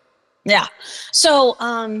like you. Yeah. So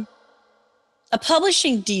a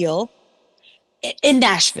publishing deal in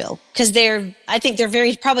Nashville, because I think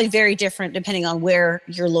they're probably very different depending on where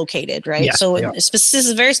you're located, right? Yeah, so this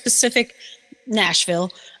is very specific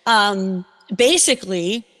Nashville.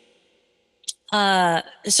 Basically,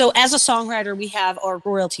 so as a songwriter, we have our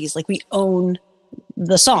royalties, we own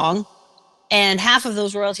the song, and half of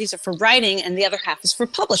those royalties are for writing and the other half is for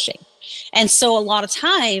publishing. And so a lot of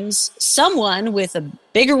times someone with a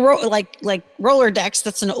bigger like roller decks,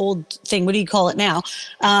 that's an old thing. What do you call it now?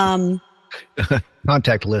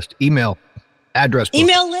 Contact list, email address book.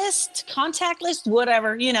 Email list, contact list,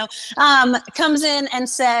 whatever, comes in and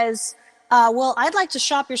says, well, I'd like to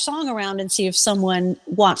shop your song around and see if someone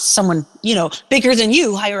bigger than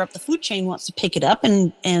you, higher up the food chain, wants to pick it up.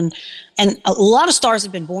 And a lot of stars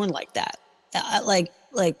have been born like that.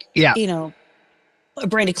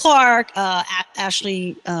 Brandy Clark,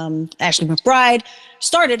 Ashley McBride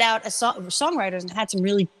started out as songwriters and had some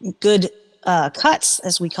really good cuts,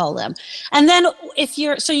 as we call them. And then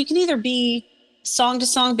you can either be song to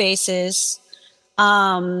song basis.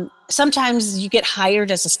 Sometimes you get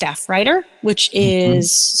hired as a staff writer, which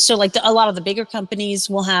is a lot of the bigger companies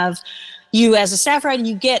will have you as a staff writer.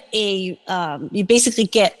 You get you basically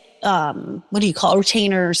get what do you call a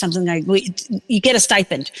retainer or something you get a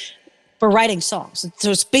stipend for writing songs.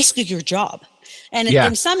 So it's basically your job. And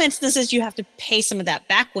in some instances, you have to pay some of that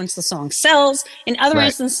back once the song sells. In other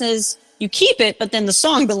instances, you keep it, but then the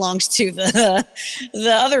song belongs to the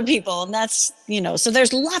other people. And that's, so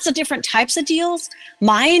there's lots of different types of deals.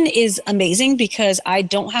 Mine is amazing because I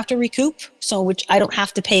don't have to recoup. So which I don't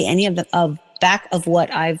have to pay any of the back of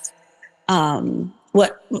what I've,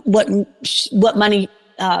 what money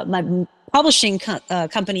my publishing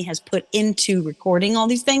company has put into recording all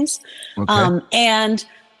these things. Okay.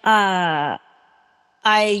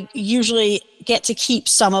 I usually get to keep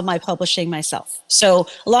some of my publishing myself. So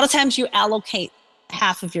a lot of times you allocate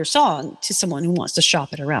half of your song to someone who wants to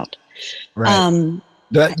shop it around. Right. I'm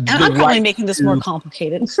probably making this more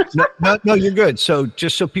complicated. No, you're good. So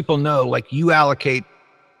just so people know, you allocate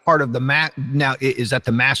part of the now, is that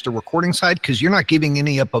the master recording side? Because you're not giving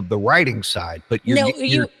any up of the writing side, but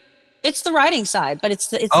It's the writing side, but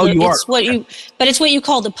it's what you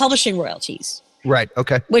call the publishing royalties. Right.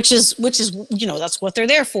 Okay. Which is that's what they're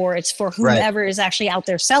there for. It's for whomever is actually out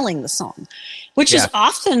there selling the song, which is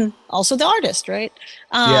often also the artist, right?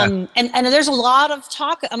 And there's a lot of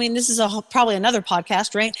talk. I mean, this is probably another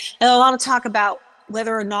podcast, right? And a lot of talk about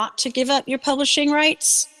whether or not to give up your publishing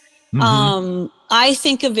rights. Mm-hmm. I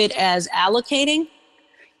think of it as allocating,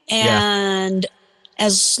 and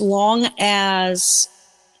as long as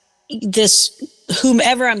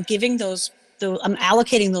whomever I'm giving I'm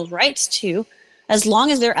allocating those rights to, as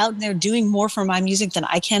long as they're out there doing more for my music than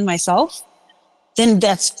I can myself, then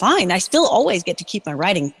that's fine. I still always get to keep my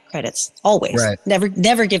writing credits. Always. Right.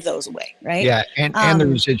 Never give those away. Right. Yeah. And the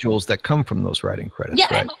residuals that come from those writing credits.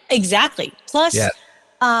 Yeah, right? Exactly. Plus, who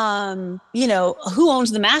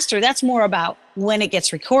owns the master? That's more about when it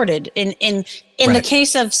gets recorded. In the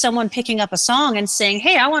case of someone picking up a song and saying,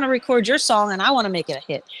 hey, I want to record your song and I want to make it a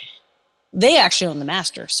hit, they actually own the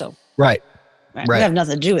master. So right. We have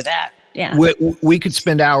nothing to do with that. Yeah, we could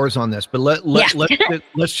spend hours on this, but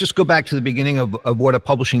let's just go back to the beginning of what a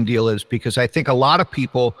publishing deal is, because I think a lot of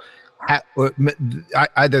people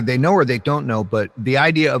either they know or they don't know, but the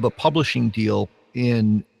idea of a publishing deal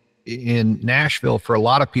in Nashville for a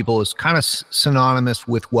lot of people is kind of synonymous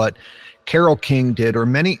with what Carole King did, or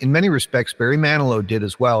in many respects Barry Manilow did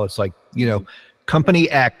as well. It's like, Company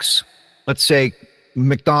X, let's say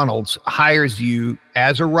McDonald's, hires you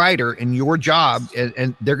as a writer in your job,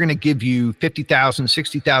 and they're going to give you $50,000,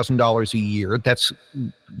 $60,000 a year. That's,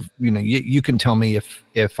 you can tell me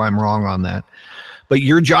if I'm wrong on that, but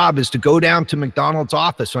your job is to go down to McDonald's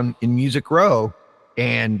office in Music Row,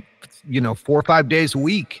 and 4 or 5 days a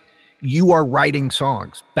week, you are writing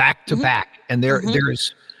songs back to back, and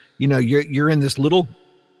there's, you're in this little,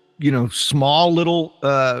 small little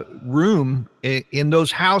room in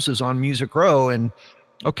those houses on Music Row, and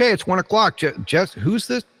okay, it's 1:00. Who's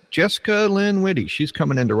this? Jessica Lynne Witty. She's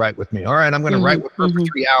coming in to write with me. All right, I'm going to write with her for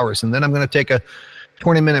 3 hours, and then I'm going to take a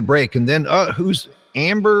 20-minute break, and then who's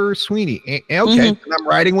Amber Sweeney? Okay, and I'm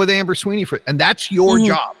writing with Amber Sweeney and that's your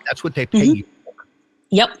job. That's what they pay you for.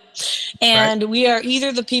 Yep. And we are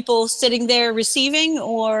either the people sitting there receiving,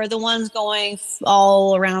 or the ones going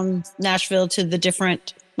all around Nashville to the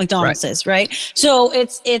different McDonald's, right? So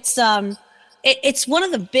it's one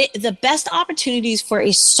of the best opportunities for a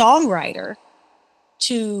songwriter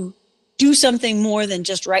to do something more than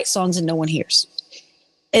just write songs and no one hears.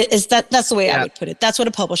 That's the way I would put it. That's what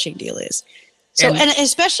a publishing deal is. So, and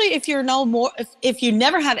especially if if you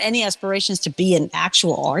never have any aspirations to be an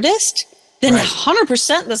actual artist, then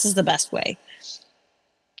 100% this is the best way.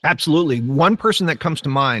 Absolutely. One person that comes to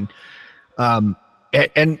mind, and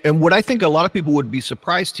what I think a lot of people would be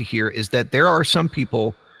surprised to hear, is that there are some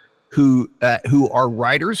people who are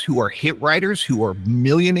writers, who are hit writers, who are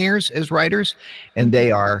millionaires as writers, and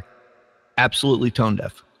they are absolutely tone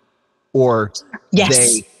deaf, or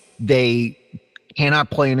they cannot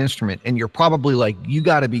play an instrument, and you're probably like, you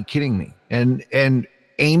got to be kidding me. And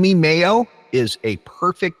Amy Mayo is a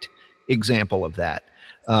perfect example of that.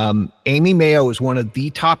 Amy Mayo is one of the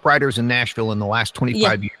top writers in Nashville in the last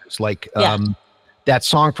 25 years. Like that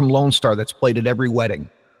song from Lone Star that's played at every wedding.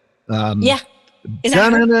 Is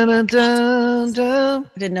that I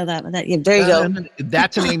didn't know that. There you go.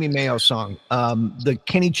 That's an Amy Mayo song. The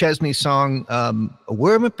Kenny Chesney song,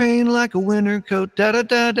 "Wear My Pain Like a Winter Coat." Da da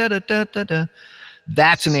da da da da da da.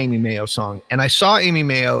 That's an Amy Mayo song. And I saw Amy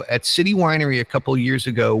Mayo at City Winery a couple of years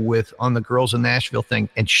ago on the Girls in Nashville thing.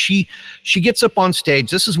 And she gets up on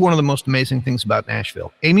stage. This is one of the most amazing things about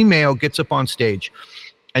Nashville. Amy Mayo gets up on stage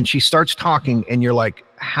and she starts talking, and you're like,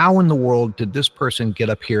 how in the world did this person get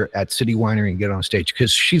up here at City Winery and get on stage?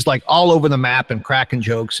 Because she's like all over the map and cracking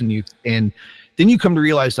jokes, and then you come to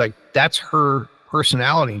realize, like, that's her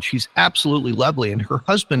personality, and she's absolutely lovely. And her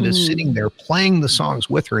husband is sitting there playing the songs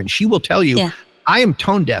with her, and she will tell you, I am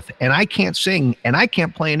tone deaf and I can't sing and I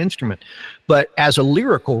can't play an instrument. But as a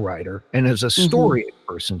lyrical writer and as a story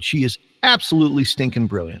person, she is absolutely stinking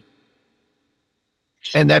brilliant.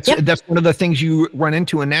 And that's one of the things you run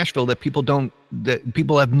into in Nashville that people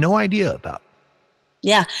have no idea about.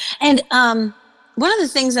 Yeah. And one of the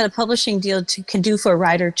things that a publishing deal can do for a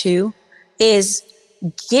writer too is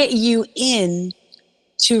get you in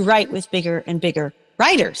to write with bigger and bigger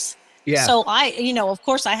writers. Yeah. So of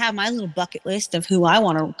course I have my little bucket list of who I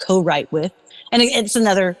want to co-write with. And it's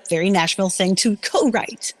another very Nashville thing to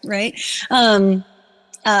co-write, right?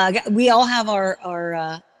 We all have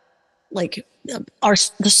the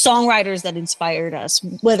songwriters that inspired us,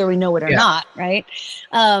 whether we know it or not, right?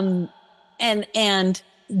 And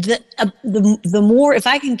the more, if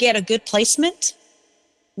I can get a good placement,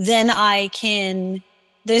 then I can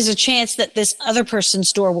there's a chance that this other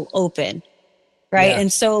person's door will open. Right.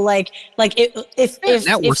 And so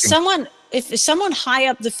if someone high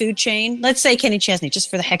up the food chain, let's say Kenny Chesney, just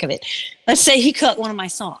for the heck of it, let's say he cut one of my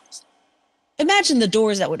songs. Imagine the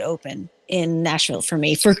doors that would open in Nashville for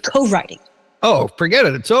me for co-writing. Oh, forget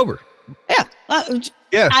it. It's over. Yeah.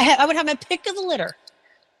 Yeah. I would have my pick of the litter.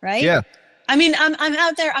 Right. Yeah. I mean, I'm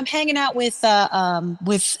out there. I'm hanging out with at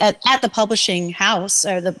the publishing house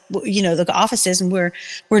or the offices, and we're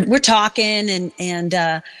talking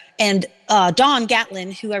and Don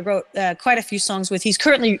Gatlin, who I wrote quite a few songs with. He's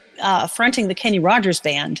currently fronting the Kenny Rogers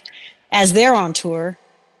band as they're on tour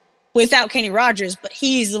without Kenny Rogers, but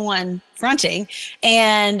he's the one fronting,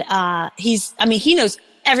 and he knows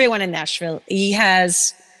everyone in Nashville. He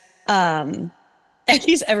has. And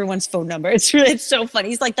he's everyone's phone number. It's so funny.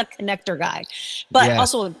 He's like the connector guy, but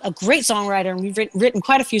also a great songwriter. And we've written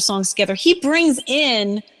quite a few songs together. He brings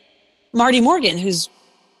in Marty Morgan, who's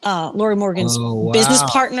Lori Morgan's business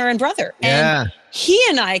partner and brother. Yeah. And he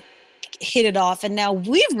and I hit it off, and now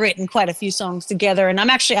we've written quite a few songs together. And I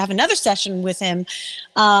have another session with him,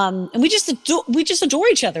 and we just adore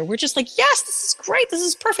each other. We're just like, yes, this is great, this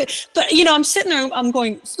is perfect. But I'm sitting there, I'm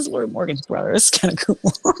going, this is Lori Morgan's brother. It's kind of cool.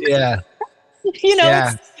 Yeah.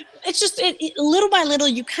 It's just little by little,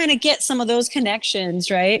 you kind of get some of those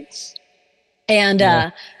connections, right? And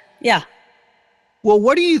yeah. Well,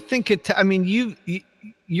 what do you think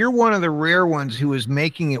you're one of the rare ones who is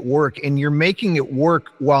making it work, and you're making it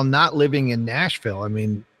work while not living in Nashville. I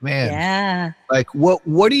mean, man. Yeah. Like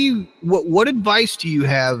what advice do you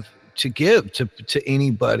have to give to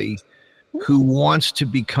anybody who wants to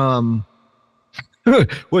become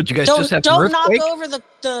what, you guys just have an earthquake? Knock over the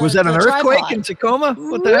Was that an earthquake tripod in Tacoma?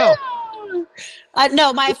 What the hell?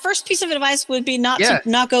 No, my first piece of advice would be not to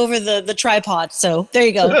knock over the tripod. So there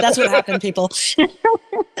you go. That's what happened, people.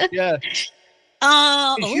 Yeah.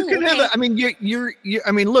 You can have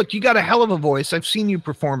look, you got a hell of a voice. I've seen you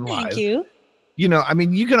perform live. Thank you.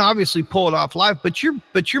 You can obviously pull it off live, but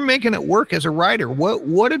you're making it work as a writer.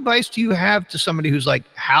 What advice do you have to somebody who's like,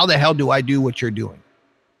 how the hell do I do what you're doing?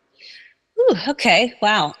 Ooh, okay.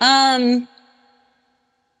 Wow. Are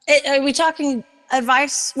we talking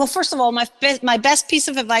advice? Well, first of all, my best piece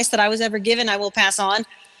of advice that I was ever given, I will pass on.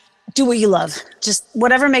 Do what you love. Just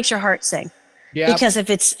whatever makes your heart sing. Yeah. Because if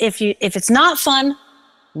it's not fun,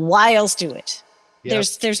 why else do it? Yep.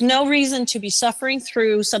 There's no reason to be suffering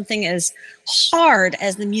through something as hard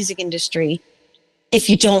as the music industry if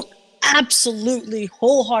you don't absolutely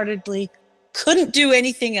wholeheartedly couldn't do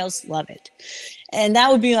anything else, love it. And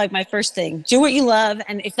that would be like my first thing. Do what you love.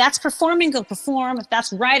 And if that's performing, go perform. If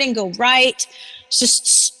that's writing, go write. Just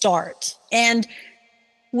start. And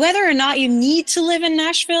whether or not you need to live in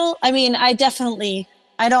Nashville, I mean, I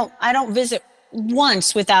don't visit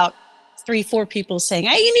once without 3-4 people saying,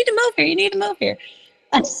 hey, you need to move here. You need to move here.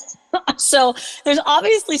 So there's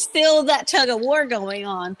obviously still that tug of war going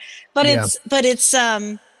on, but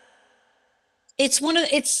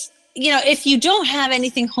if you don't have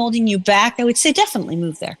anything holding you back, I would say definitely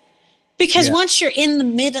move there, because once you're in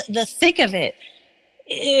the thick of it,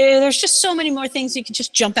 there's just so many more things you can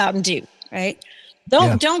just jump out and do, right?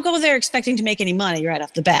 Don't go there expecting to make any money right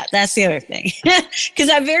off the bat. That's the other thing. Because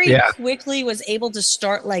I very quickly was able to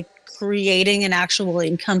start like creating an actual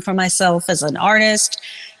income for myself as an artist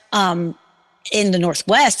in the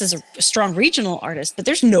Northwest as a strong regional artist. But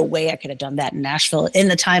there's no way I could have done that in Nashville in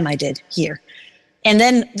the time I did here. And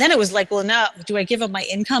then it was like, well, now do I give up my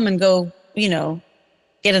income and go,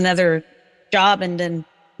 get another job and then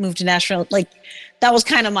move to Nashville? Like that was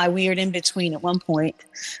kind of my weird in between at one point.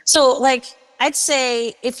 So like, I'd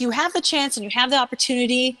say if you have the chance and you have the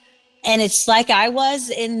opportunity, and it's like I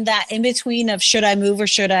was in that in between of should I move or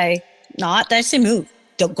should I not, I say move.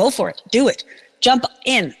 Don't go for it. Do it. Jump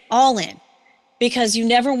in, all in, because you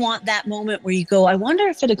never want that moment where you go, I wonder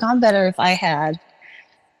if it had gone better if I had,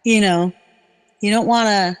 you don't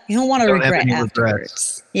want to regret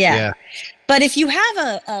afterwards. Yeah. But if you have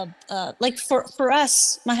a like for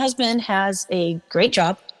us, my husband has a great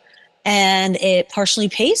job. And it partially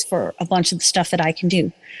pays for a bunch of the stuff that I can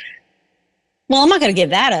do. Well, I'm not going to give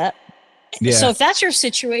that up. Yeah. So if that's your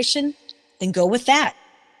situation, then go with that.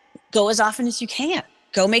 Go as often as you can.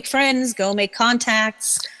 Go make friends. Go make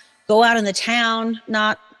contacts. Go out in the town.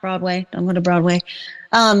 Not Broadway. Don't go to Broadway.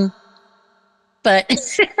 But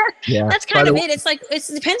that's kind of it. It's like it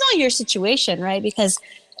depends on your situation, right? Because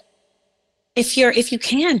if you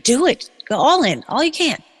can, do it. Go all in, all you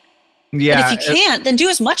can. Yeah. But if you can't, then do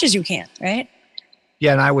as much as you can, right?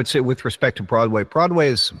 Yeah, and I would say with respect to Broadway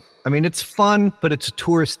is, I mean, it's fun, but it's a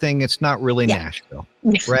tourist thing. It's not really Nashville.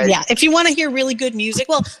 right? Yeah. If you want to hear really good music,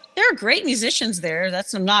 well, there are great musicians there.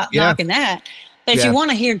 I'm not knocking that. But if you want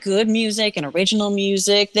to hear good music and original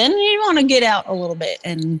music, then you want to get out a little bit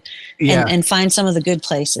and find some of the good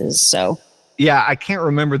places. So yeah, I can't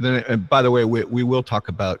remember by the way, we will talk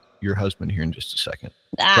about your husband here in just a second.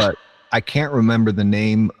 But I can't remember the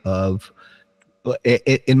name of,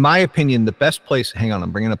 in my opinion, the best place, hang on,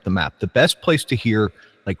 I'm bringing up the map. The best place to hear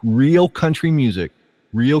like real country music,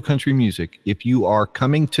 if you are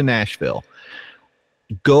coming to Nashville,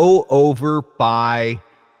 go over by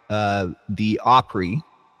the Opry,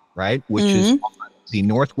 right, which is on the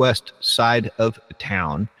northwest side of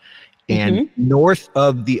town, and north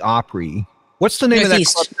of the Opry. What's the name of that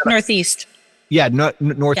club? Northeast. Yeah,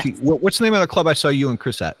 northeast. Yeah. What's the name of the club I saw you and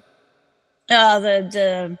Chris at?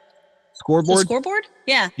 The Scoreboard. The Scoreboard?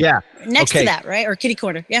 Yeah. Yeah. Next to that, right? Or Kitty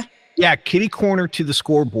Corner. Yeah. Yeah, Kitty Corner to the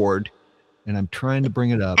Scoreboard, and I'm trying to bring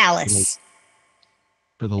it up. Palace.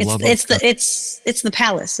 For the it's the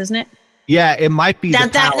Palace, isn't it? Yeah, it might be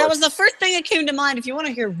that was the first thing that came to mind. If you want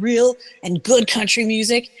to hear real and good country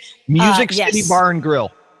music, City Bar and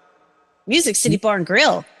Grill. Music City Bar and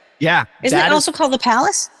Grill. Yeah, isn't it also called the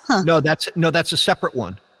Palace? Huh. No, that's a separate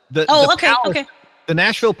one. Okay, Palace, okay. The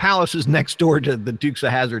Nashville Palace is next door to the Dukes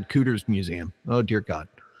of Hazzard Cooters Museum. Oh dear God!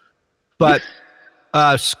 But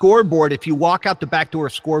Scoreboard, if you walk out the back door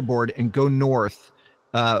of Scoreboard and go north,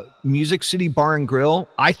 Music City Bar and Grill,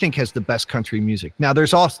 I think, has the best country music. Now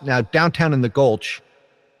there's also downtown in the Gulch,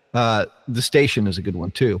 the station is a good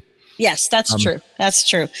one too. Yes, that's true. That's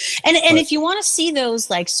true. And if you want to see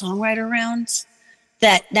those like songwriter rounds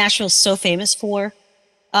that Nashville's so famous for,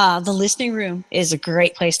 the Listening Room is a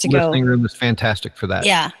great place to go. Listening Room is fantastic for that.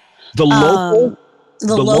 Yeah. The local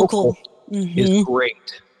is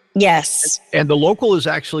great. Yes. And the local is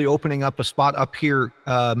actually opening up a spot up here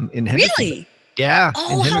in Hendersonville. Really? Yeah.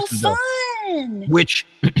 Oh, how fun. Which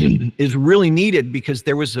is really needed because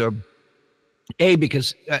there was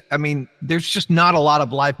because there's just not a lot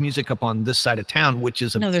of live music up on this side of town, which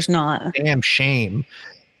is there's not. Damn shame.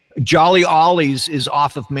 Jolly Ollie's is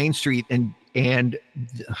off of Main Street, and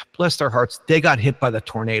bless their hearts, they got hit by the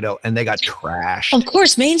tornado and they got trashed. Of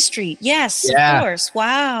course, Main Street. Yes, yeah. Of course.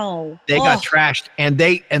 Wow. They got trashed, and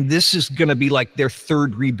this is going to be like their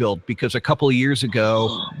third rebuild because a couple of years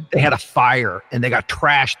ago they had a fire and they got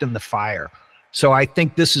trashed in the fire. So I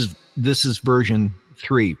think this is version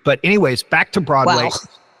 3. But anyways, back to Broadway. Wow.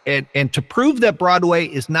 And to prove that Broadway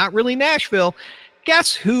is not really Nashville,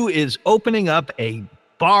 guess who is opening up a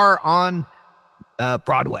bar on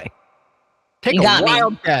Broadway? Take a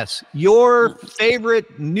wild guess. Your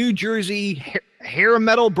favorite New Jersey hair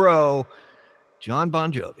metal bro, John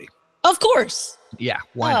Bon Jovi. Of course. Yeah,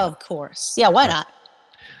 why not? Of course. Yeah, why not?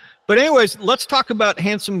 But anyways, let's talk about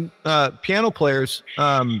handsome piano players.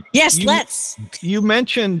 Yes, let's. You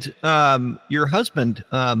mentioned your husband,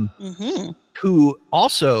 who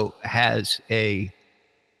also has a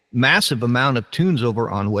massive amount of tunes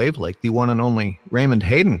over on Wavelake, the one and only Raymond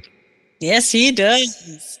Hayden. Yes, he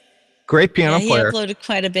does. Great piano player. He uploaded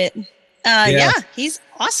quite a bit. Yeah, he's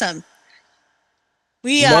awesome.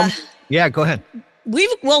 Go ahead.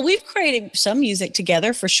 We've created some music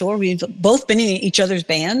together for sure. We've both been in each other's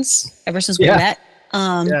bands ever since we met.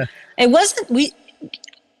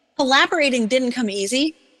 Collaborating didn't come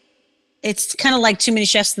easy. It's kind of like too many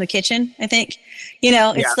chefs in the kitchen, I think.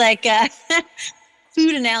 It's like a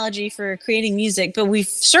food analogy for creating music, but we've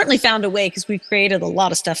certainly found a way because we've created a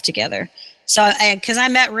lot of stuff together. So, because I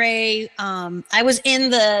met Ray, I was in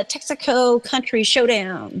the Texaco Country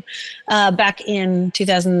Showdown back in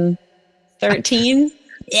 2013.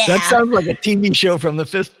 Yeah, that sounds like a TV show from the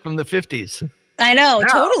 50s. I know,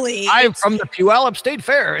 totally. I'm from the Puyallup State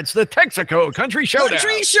Fair. It's the Texaco Country Showdown.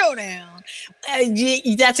 Country Showdown.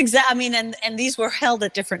 That's exact. I mean, and these were held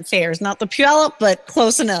at different fairs, not the Puyallup, but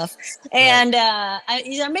close enough. And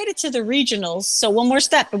I made it to the regionals. So one more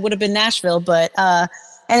step, it would have been Nashville. But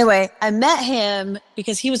anyway, I met him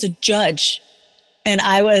because he was a judge, and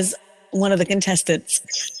I was one of the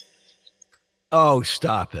contestants. Oh,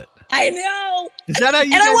 stop it! I know. Is that how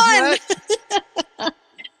you? And I won.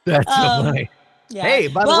 That's so funny. Yeah. Hey,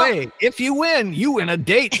 by the way, if you win a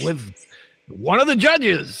date with one of the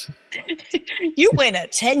judges. You win a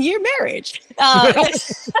 10-year marriage.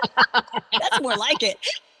 That's more like it.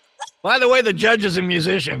 By the way, the judge is a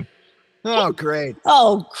musician. Oh, great.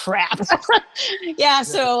 Oh, crap. Yeah,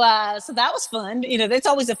 so that was fun. It's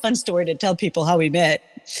always a fun story to tell people how we met.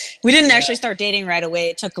 We didn't actually start dating right away.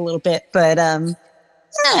 It took a little bit, but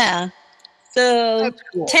yeah. So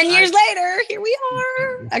cool. 10 years later, here we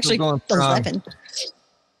are. Actually, 11.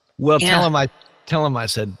 Well, tell him Tell him I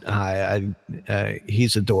said hi.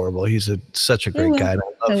 He's adorable. He's such a I great will. guy.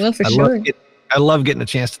 I will for sure. I love getting a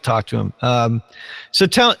chance to talk to him. So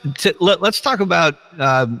let's talk about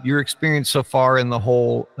your experience so far in the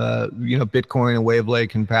whole, Bitcoin and Wave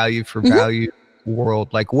Lake and value for value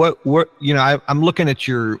world. Like what, I'm looking at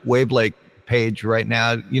your Wave Lake page right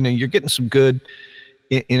now. You're getting some good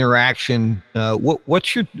interaction.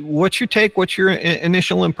 What's your take? What's your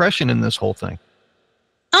initial impression in this whole thing?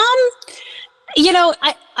 I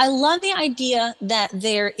love the idea that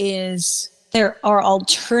there are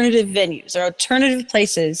alternative venues, there are alternative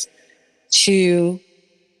places to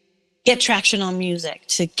get traction on music,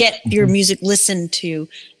 to get your music listened to,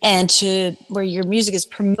 and to where your music is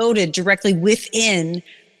promoted directly within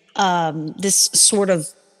this sort of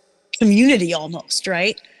community almost,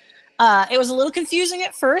 right? It was a little confusing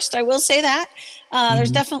at first, I will say that.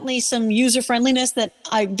 There's definitely some user friendliness that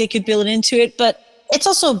they could build into it, but it's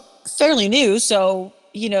also fairly new. So,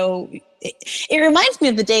 it reminds me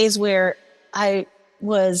of the days where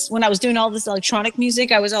when I was doing all this electronic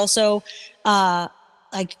music, I was also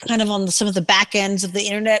kind of on some of the back ends of the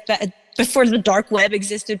internet before the dark web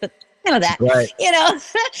existed, but that, right.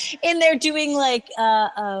 And they're doing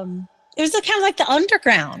it was kind of like the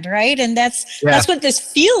underground, right? And that's what this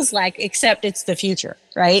feels like, except it's the future,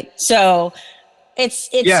 right? So it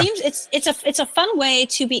seems it's a fun way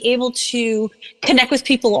to be able to connect with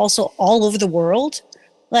people also all over the world,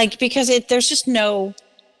 because there's just no.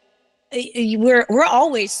 We're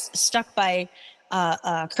always stuck by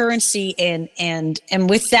currency, and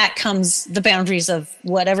with that comes the boundaries of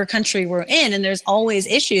whatever country we're in, and there's always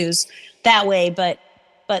issues that way. But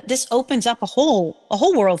this opens up a whole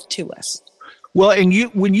world to us. Well, and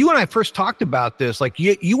when you and I first talked about this,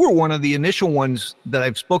 you were one of the initial ones that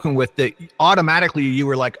I've spoken with that automatically you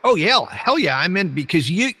were like, oh yeah, hell yeah, I'm in, because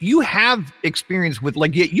you have experience with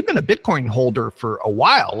you've been a Bitcoin holder for a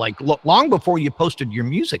while, long before you posted your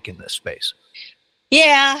music in this space.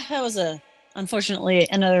 Yeah, that was unfortunately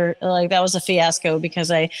another that was a fiasco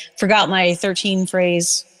because I forgot my 13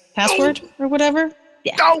 phrase password or whatever.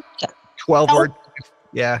 Yeah. No. 12 word.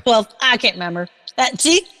 Yeah. 12. I can't remember that.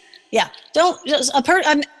 See? Yeah.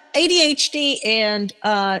 I'm ADHD, and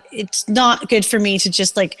it's not good for me to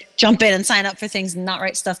just jump in and sign up for things and not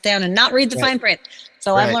write stuff down and not read the fine print.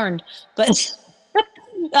 So I've learned, but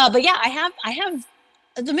yeah, I have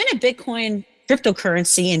the minute Bitcoin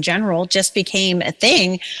cryptocurrency in general just became a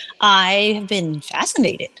thing, I have been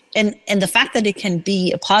fascinated, and the fact that it can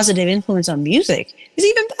be a positive influence on music is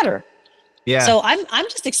even better. Yeah. So I'm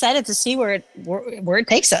just excited to see where it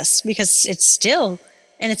takes us, because it's still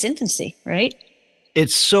in its infancy, right?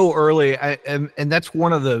 It's so early, and that's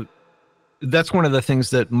one of the things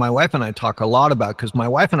that my wife and I talk a lot about, because my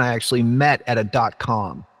wife and I actually met at a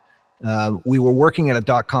 .com. We were working at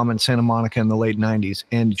a .com in Santa Monica in the late 90s,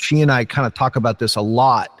 and she and I kind of talk about this a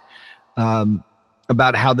lot,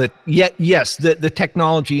 about how the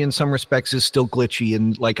technology in some respects is still glitchy,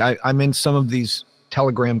 and I'm in some of these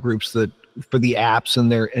Telegram groups that for the apps,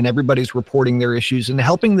 and everybody's reporting their issues and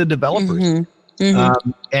helping the developers.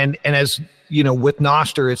 And as with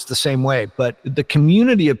Nostr, it's the same way, but the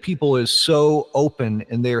community of people is so open,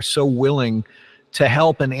 and they are so willing to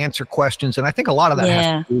help and answer questions. And I think a lot of that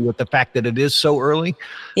has to do with the fact that it is so early.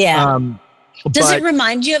 Yeah. Does it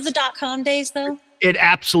remind you of the .com days though? It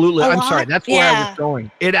absolutely, I'm sorry, that's where I was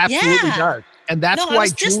going. It absolutely does. And that's why I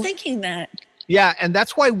was just thinking that. Yeah. And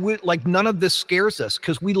that's why none of this scares us,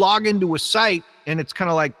 because we log into a site and it's kind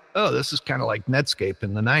of like, oh, this is kind of like Netscape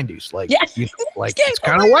in the 90s. It's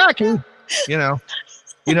kind of wacky,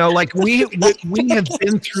 we have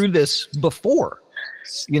been through this before,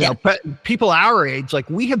 people our age,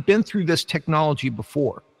 we have been through this technology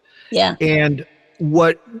before. Yeah. And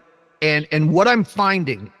what I'm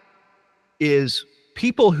finding is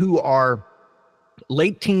people who are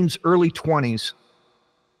late teens, early 20s,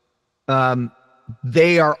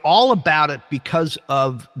 they are all about it because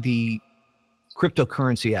of the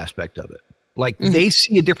cryptocurrency aspect of it. They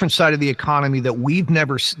see a different side of the economy that we've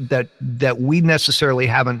never, that we necessarily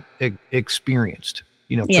haven't experienced.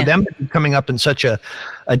 For them coming up in such a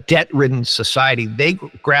debt-ridden society, they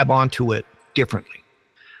grab onto it differently.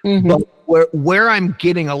 But where I'm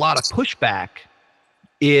getting a lot of pushback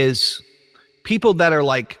is people that are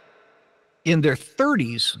in their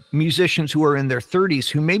 30s, musicians who are in their 30s,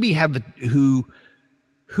 who maybe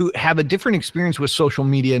who have a different experience with social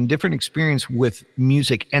media and different experience with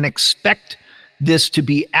music, and expect this to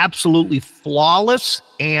be absolutely flawless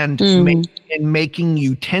and making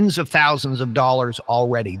you tens of thousands of dollars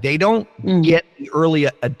already. They don't get the early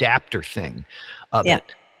adapter thing of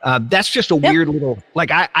it. That's just a weird little,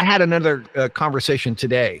 like I had another conversation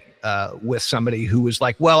today with somebody who was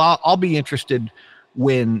like, well, I'll be interested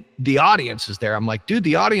when the audience is there. I'm like, dude,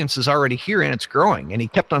 the audience is already here and it's growing. And he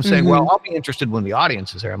kept on saying, well, I'll be interested when the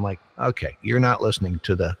audience is there. I'm like, okay, you're not listening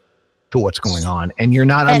to what's going on. And you're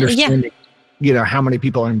not understanding, how many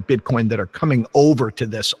people are in Bitcoin that are coming over to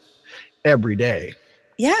this every day.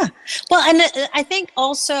 Yeah. Well, and I think it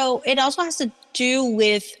also has to do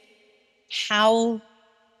with how,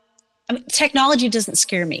 technology doesn't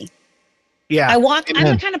scare me. Yeah. I'm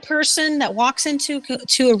the kind of person that walks into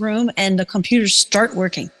a room and the computers start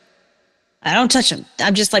working. I don't touch them.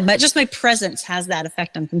 I'm just like, my presence has that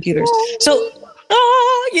effect on computers. So,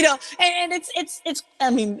 and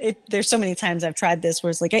there's so many times I've tried this where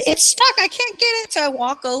it's like, it's stuck. I can't get it. So I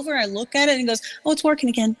walk over, I look at it and it goes, oh, it's working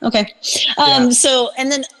again. Okay. So,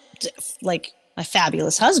 and then like my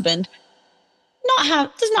fabulous husband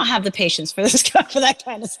does not have the patience for for that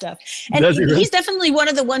kind of stuff. And he's definitely one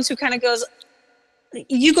of the ones who kind of goes,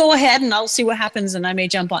 you go ahead and I'll see what happens and I may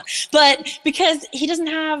jump on. But because he doesn't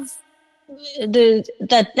have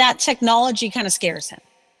that technology kind of scares him.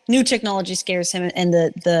 New technology scares him, and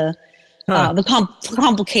the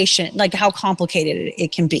complication, like how complicated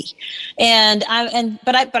it can be. But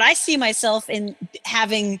I see myself in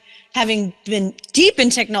having been deep in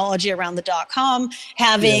technology around the .com,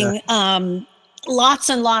 having lots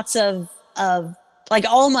and lots of like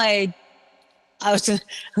all my, I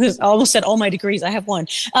almost said all my degrees. I have one.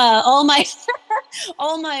 All my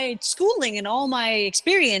all my schooling and all my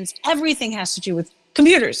experience, everything has to do with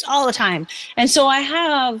computers all the time. And so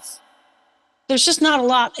there's just not a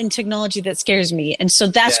lot in technology that scares me. And so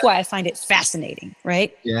that's why I find it fascinating,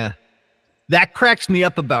 right? Yeah. That cracks me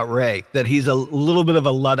up about Ray, that he's a little bit of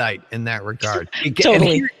a Luddite in that regard.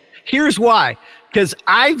 Totally. Here's why. Because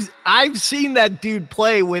I've seen that dude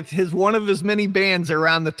play with one of his many bands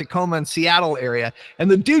around the Tacoma and Seattle area,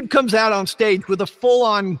 and the dude comes out on stage with a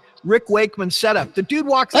full-on Rick Wakeman setup. The dude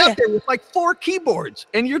walks out there with like 4 keyboards,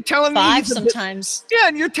 and you're telling me five sometimes.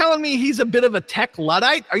 And you're telling me he's a bit of a tech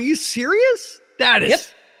Luddite? Are you serious? That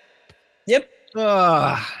is. Yep.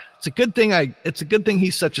 It's a good thing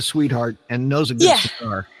he's such a sweetheart and knows a good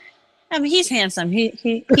guitar. I mean, he's handsome.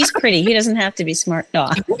 He's pretty. He doesn't have to be smart. No.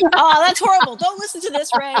 Oh, that's horrible. Don't listen to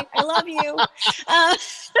this, Ray. I love you.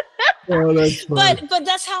 That's funny. But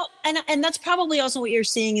that's how, and that's probably also what you're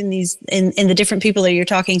seeing in these in the different people that you're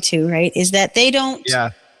talking to, right? Is that they don't. Yeah.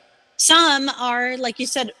 Some are, like you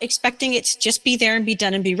said, expecting it to just be there and be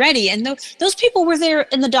done and be ready. And those people were there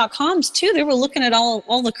in the .coms too. They were looking at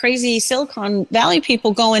all the crazy Silicon Valley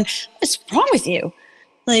people going, "What's wrong with you?"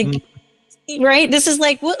 Like. Right? This is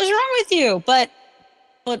like, what was wrong with you? But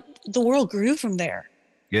the world grew from there.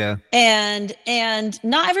 Yeah. And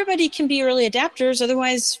not everybody can be early adapters.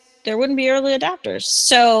 Otherwise, there wouldn't be early adapters.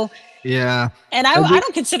 So, yeah. And I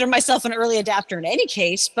don't consider myself an early adapter in any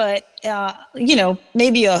case, but,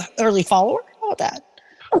 maybe a early follower. How about that?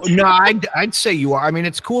 No, I'd say you are. I mean,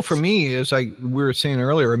 it's cool for me, as we were saying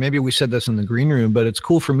earlier, or maybe we said this in the green room, but it's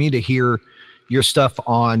cool for me to hear your stuff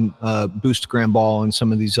on Boostgram Ball and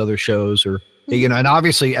some of these other shows, or and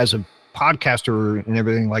obviously as a podcaster and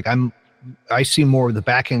everything, like I see more of the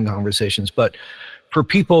back end conversations. But for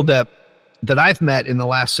people that I've met in the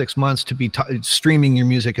last 6 months to be streaming your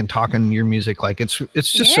music and talking your music, like it's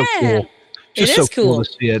just so cool. Just so cool to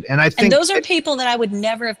see it. And I think those are people that I would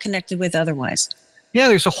never have connected with otherwise. Yeah,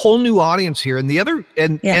 there's a whole new audience here, and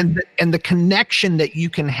the connection that you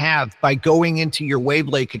can have by going into your Wave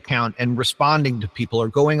Lake account and responding to people, or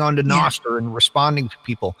going on to Nostr and responding to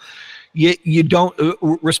people. You don't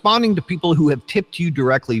responding to people who have tipped you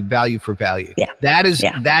directly, value for value. Yeah. That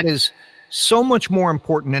is so much more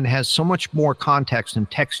important and has so much more context and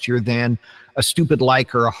texture than a stupid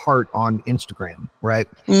like or a heart on Instagram, right?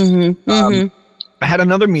 I had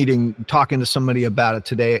another meeting talking to somebody about it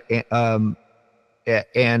today.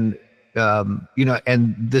 And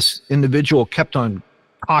this individual kept on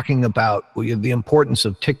talking about the importance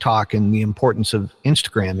of TikTok and the importance of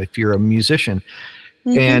Instagram if you're a musician.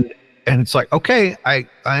 And it's like, okay, I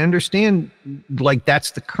understand, like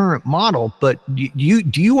that's the current model, but do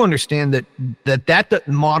you understand that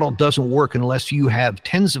model doesn't work unless you have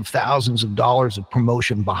tens of thousands of dollars of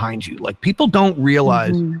promotion behind you? Like, people don't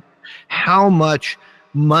realize how much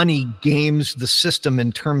money games the system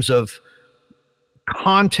in terms of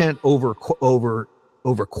content over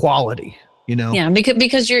quality, Yeah,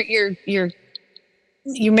 because you're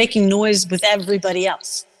making noise with everybody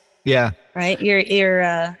else. Yeah. Right. You're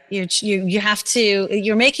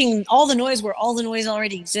making all the noise where all the noise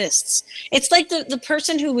already exists. It's like the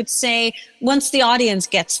person who would say, once the audience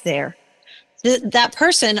gets there, that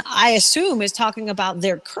person, I assume, is talking about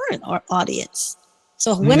their current audience.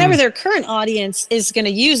 So whenever their current audience is going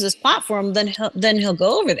to use this platform, then he'll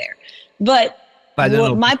go over there. But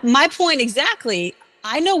my point exactly,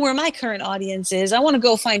 I know where my current audience is. I want to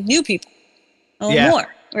go find new people. More,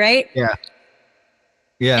 right? Yeah.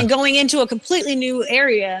 Yeah. And going into a completely new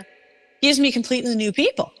area gives me completely new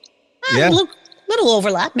people. Little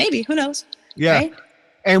overlap, maybe. Who knows? Yeah. Right?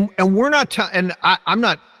 And we're not, I'm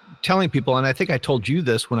not telling people, and I think I told you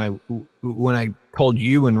this when I told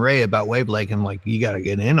you and Ray about Wavelake, and like, you got to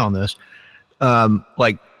get in on this.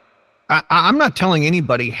 Like, I'm not telling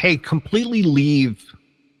anybody, hey, completely leave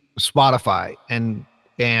Spotify and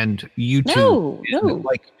YouTube. No.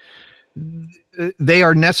 Like, they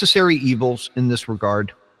are necessary evils in this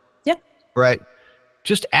regard. Yeah. Right.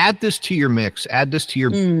 Just add this to your mix, add this to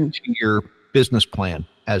your business plan,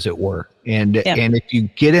 as it were. And if you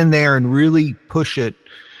get in there and really push it,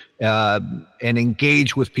 and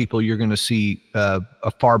engage with people, you're going to see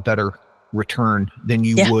a far better return than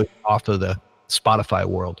you would off of the Spotify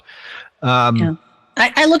world.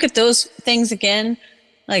 I look at those things again,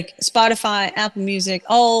 like Spotify, Apple Music,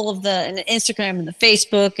 all of and the Instagram and the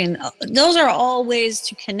Facebook, and those are all ways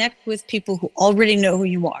to connect with people who already know who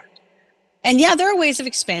you are. And yeah, there are ways of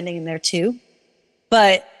expanding in there too,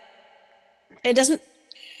 but it doesn't.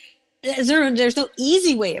 There's no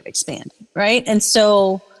easy way of expanding, right? And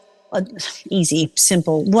so, easy,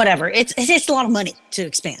 simple, whatever. It's a lot of money to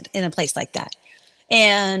expand in a place like that,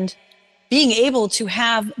 and being able to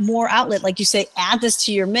have more outlet, like you say, add this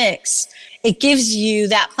to your mix. It gives you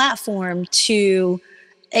that platform to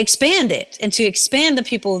expand it and to expand the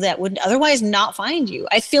people that would otherwise not find you.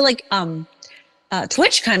 I feel like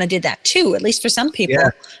Twitch kind of did that too, at least for some people.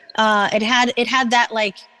 Yeah. It had that,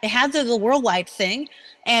 like, it had the worldwide thing,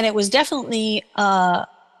 and it was definitely a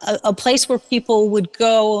place where people would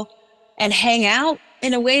go and hang out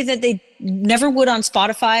in a way that they never would on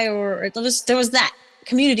Spotify, or there was that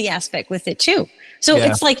community aspect with it too. So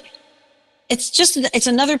it's like, it's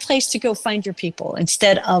another place to go find your people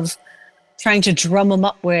instead of trying to drum them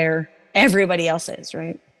up where everybody else is,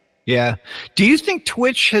 right? Yeah. Do you think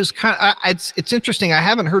Twitch has kind of, it's interesting. I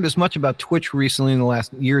haven't heard as much about Twitch recently in the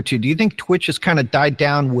last year or two. Do you think Twitch has kind of died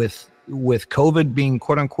down with COVID being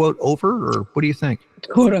quote unquote over, or what do you think?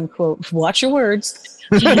 Quote unquote. Watch your words.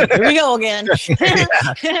 Here we go again.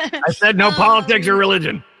 I said no politics or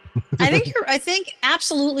religion. I think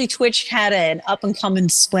absolutely Twitch had an up and coming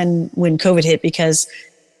when COVID hit, because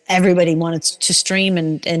everybody wanted to stream,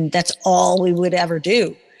 and that's all we would ever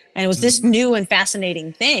do. And it was this new and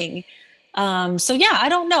fascinating thing. So yeah, I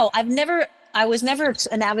don't know. I was never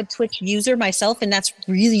an avid Twitch user myself, and that's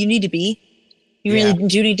really, you need to be. You really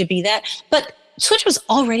do need to be that. But Twitch was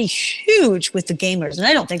already huge with the gamers, and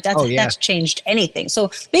I don't think that's changed anything.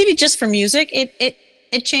 So maybe just for music,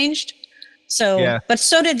 it changed. So, but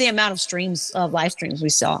so did the amount of live streams we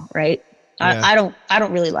saw, right? Yeah. I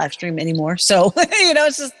don't really live stream anymore. So,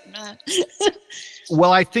 it's just.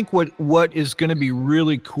 Well, I think what is going to be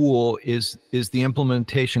really cool is the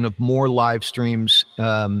implementation of more live streams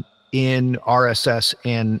in RSS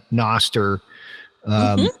and Nostr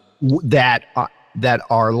that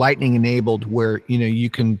are Lightning enabled, where you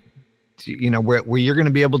can where you're going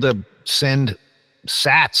to be able to send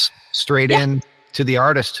sats straight in to the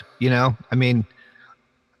artist. I mean,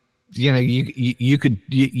 you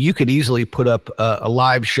could easily put up a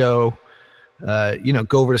live show.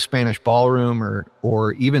 Go over to Spanish Ballroom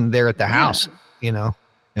or even there at the house, and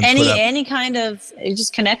any kind of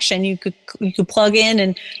just connection you could plug in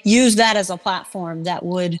and use that as a platform that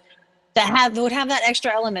would have that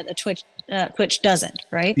extra element that Twitch doesn't,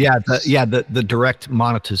 right? The direct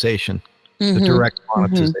monetization,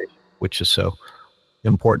 which is so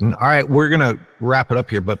important. All right, we're gonna wrap it up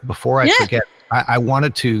here, but before I forget, I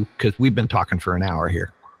wanted to, because we've been talking for an hour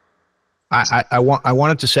here. I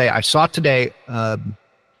wanted to say, I saw today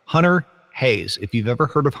Hunter Hayes. If you've ever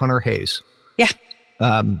heard of Hunter Hayes,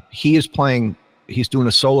 he's doing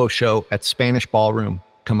a solo show at Spanish Ballroom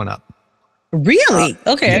coming up. Really?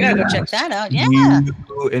 Okay, I gotta go check that out. Yeah,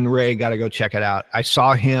 you and Ray gotta go check it out. I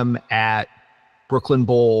saw him at Brooklyn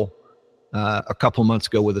Bowl a couple months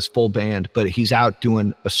ago with his full band, but he's out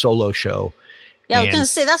doing a solo show. Yeah, I was gonna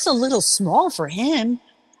say that's a little small for him.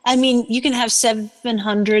 I mean, you can have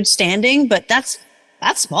 700 standing, but that's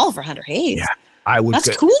small for Hunter Hayes. Yeah, I would.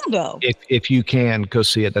 That's cool though. If you can go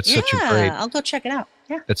see it, that's such a great. I'll go check it out.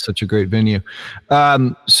 Yeah, that's such a great venue.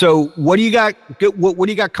 So what do you got? What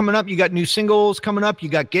do you got coming up? You got new singles coming up. You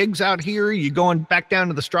got gigs out here. You going back down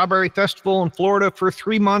to the Strawberry Festival in Florida for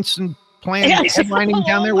 3 months and playing headlining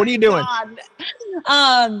down there. What are you doing?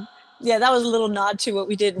 Yeah, that was a little nod to what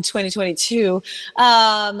we did in 2022.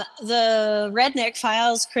 The Redneck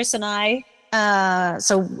Files, Chris and I,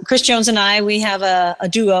 so Chris Jones and I, we have a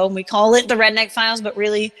duo, and we call it the Redneck Files, but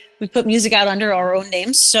really we put music out under our own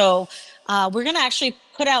names. So we're going to actually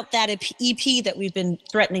put out that EP that we've been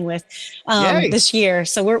threatening with this year.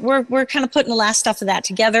 So we're kind of putting the last stuff of that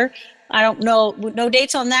together. I don't know, no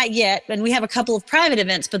dates on that yet. And we have a couple of private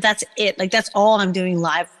events, but that's it. Like, that's all I'm doing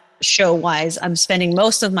live show wise. I'm spending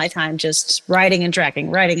most of my time just writing and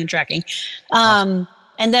tracking. And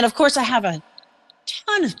then of course I have a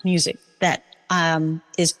ton of music that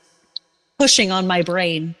is pushing on my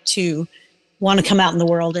brain to want to come out in the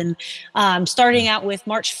world. And starting out with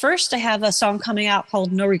March 1st, I have a song coming out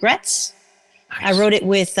called No Regrets. Nice. I wrote it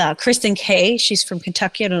with Kristen Kay. She's from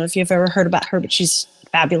Kentucky. I don't know if you've ever heard about her, but she's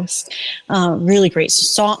fabulous. Really great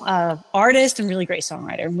song artist and really great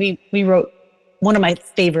songwriter. We wrote one of my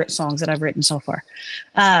favorite songs that I've written so far.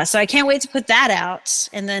 So I can't wait to put that out.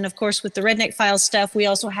 And then, of course, with the Redneck Files stuff, we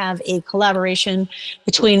also have a collaboration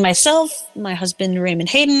between myself, my husband, Raymond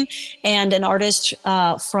Hayden, and an artist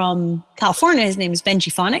from California. His name is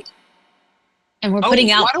Benji Phonic. And we're putting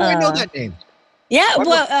out... Why do I know that name?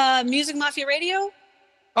 Yeah, Music Mafia Radio.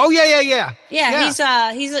 Oh, yeah.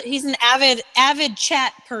 Yeah, he's an avid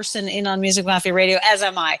chat person in on Music Mafia Radio, as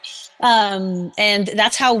am I. And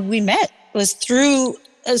that's how we met. Was through,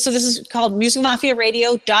 so this is called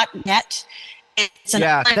musicmafiaradio.net. It's an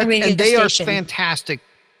online radio and they station. Are fantastic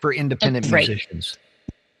for independent musicians.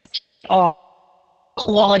 Oh,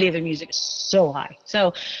 quality of the music is so high.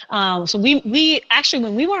 So we actually,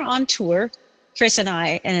 when we were on tour, Chris and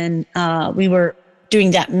I, and we were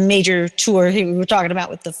doing that major tour we were talking about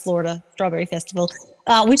with the Florida Strawberry Festival,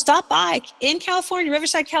 we stopped by in California,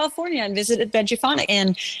 Riverside, California, and visited Benji Phonic.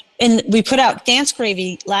 And we put out Dance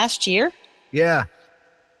Gravy last year. Yeah.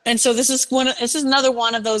 And so this is another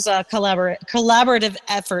one of those collaborative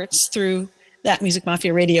efforts through that Music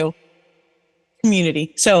Mafia Radio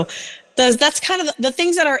community. So that's kind of the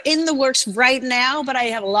things that are in the works right now, but I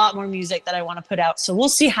have a lot more music that I want to put out. So we'll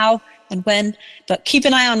see how and when, but keep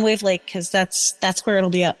an eye on Wave Lake, because that's where it'll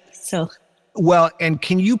be up. So. Well, and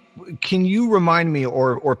can you remind me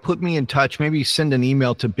or put me in touch, maybe send an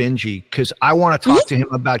email to Benji, because I want to talk to him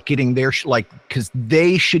about getting their, because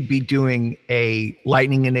they should be doing a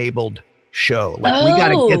lightning enabled show. We got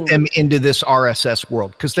to get them into this RSS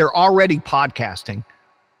world, because they're already podcasting.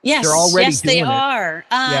 Yes, they're already they are.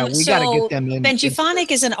 We got to get them in. Benji Phonic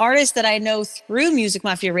is an artist that I know through Music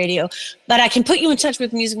Mafia Radio, but I can put you in touch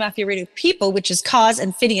with Music Mafia Radio people, which is Cause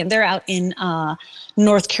and Fidian. They're out in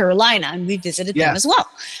North Carolina, and we visited them as well.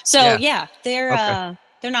 So they're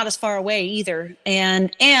not as far away either.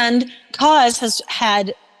 And Cause has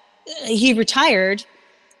had, he retired.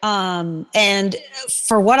 And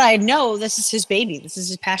for what I know, this is his baby. This is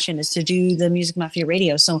his passion, is to do the Music Mafia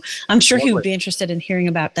Radio. So I'm sure he would be interested in hearing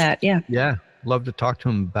about that. Yeah. Yeah. Love to talk to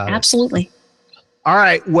him about it. Absolutely. All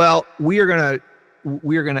right. Well, we are going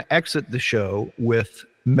to exit the show with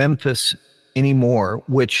Memphis Anymore,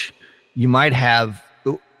 which you might have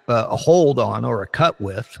a hold on or a cut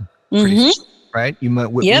with, right?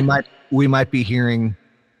 We might be hearing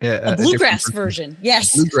a bluegrass version.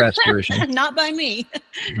 Yes. Bluegrass version. Not by me.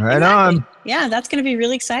 Right on. Yeah, that's going to be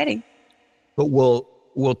really exciting. But we'll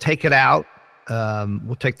take it out.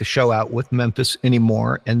 We'll take the show out with Memphis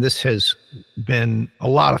Anymore. And this has been a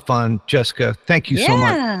lot of fun. Jessica, thank you so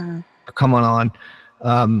much for coming on.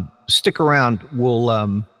 Stick around.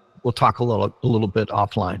 We'll talk a little bit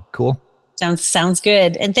offline. Cool? Sounds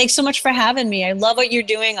good. And thanks so much for having me. I love what you're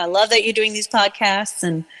doing. I love that you're doing these podcasts,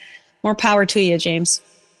 and more power to you, James.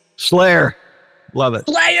 Slayer. Love it.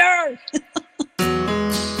 Slayer!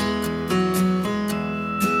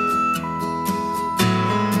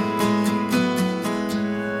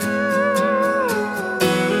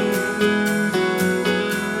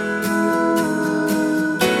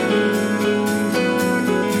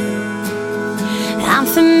 I'm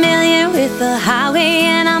familiar with the highway,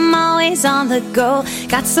 and I'm always on the go.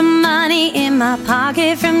 Got some money in my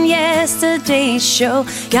pocket from yesterday's show.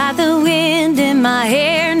 Got the wind in my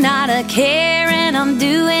hair, not a care, and I'm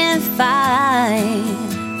doing fine.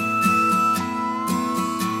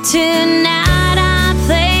 Tonight I'm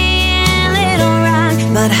playing Little Rock,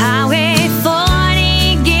 but Highway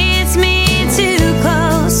 40 gets me too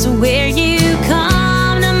close to where you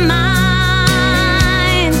come to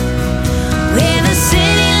mind. Where the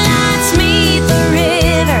city lights meet the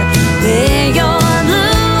river, where your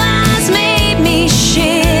blue eyes made me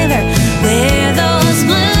shiver, where those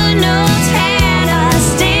blue notes had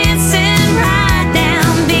us dancing right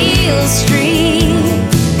down Beale Street.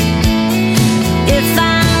 If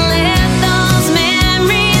I let those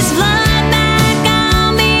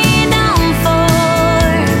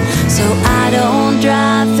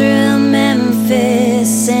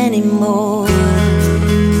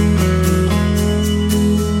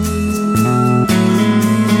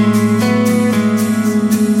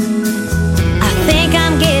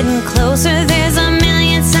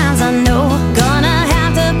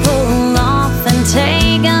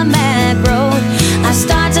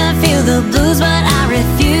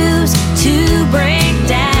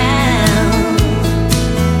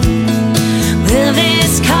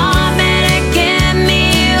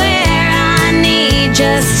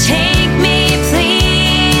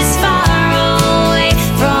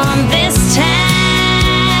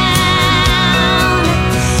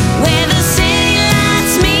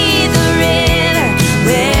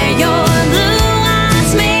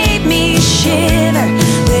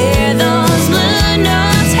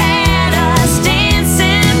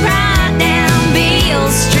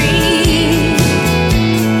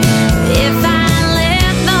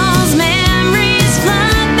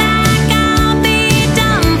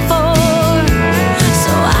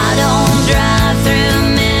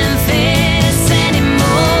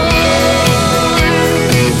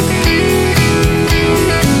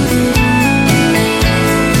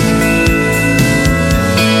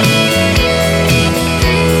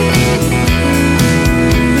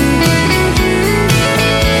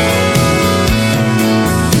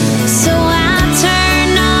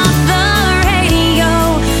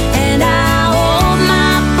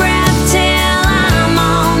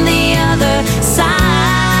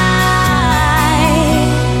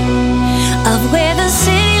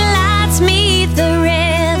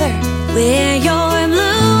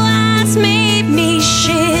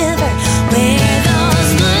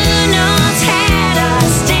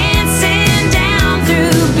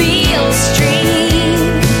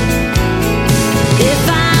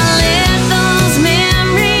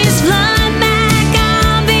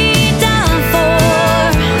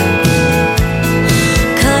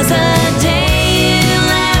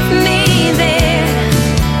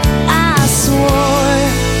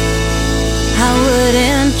I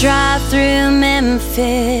wouldn't drive through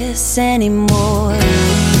Memphis anymore.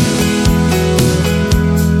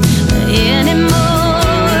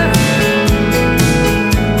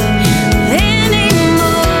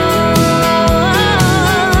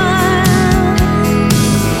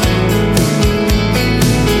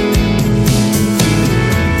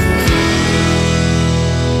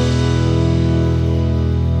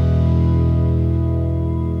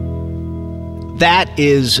 That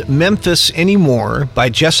is Memphis Anymore by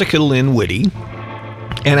Jessica Lynne Witty.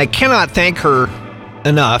 And I cannot thank her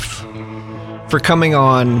enough for coming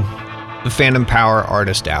on the Phantom Power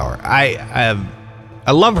Artist Hour. I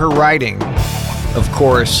love her writing, of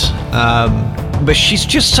course, but she's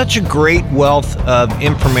just such a great wealth of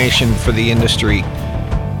information for the industry.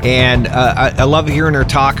 And I love hearing her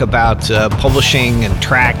talk about publishing and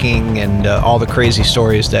tracking and all the crazy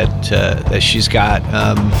stories that she's got.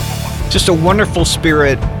 Just a wonderful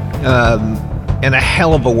spirit and a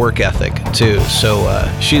hell of a work ethic too. So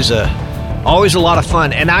she's always a lot of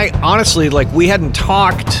fun. And I honestly, we hadn't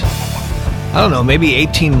talked, I don't know, maybe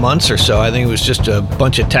 18 months or so. I think it was just a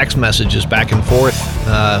bunch of text messages back and forth.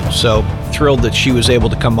 So thrilled that she was able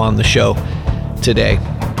to come on the show today.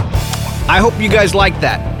 I hope you guys like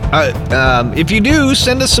that. If you do,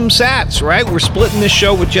 send us some sats, right? We're splitting this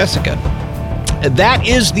show with Jessica. That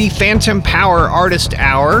is the Phantom Power Artist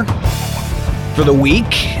Hour for the week.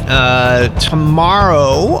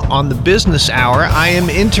 Tomorrow on the Business Hour, I am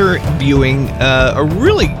interviewing a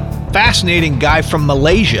really fascinating guy from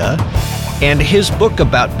Malaysia and his book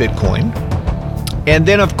about Bitcoin. And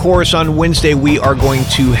then, of course, on Wednesday, we are going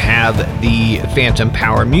to have the Phantom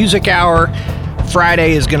Power Music Hour.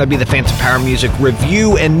 Friday is going to be the Phantom Power Music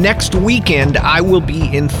Review, and next weekend I will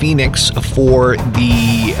be in Phoenix for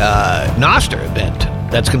the Noster event.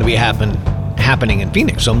 That's going to be happening in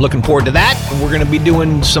Phoenix, so I'm looking forward to that. And we're going to be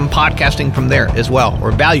doing some podcasting from there as well,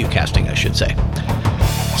 or value casting, I should say.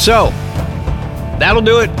 So that'll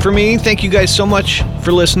do it for me. Thank you guys so much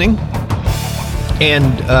for listening,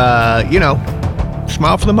 and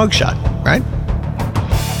smile for the mugshot, right?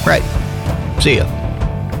 Right. See ya.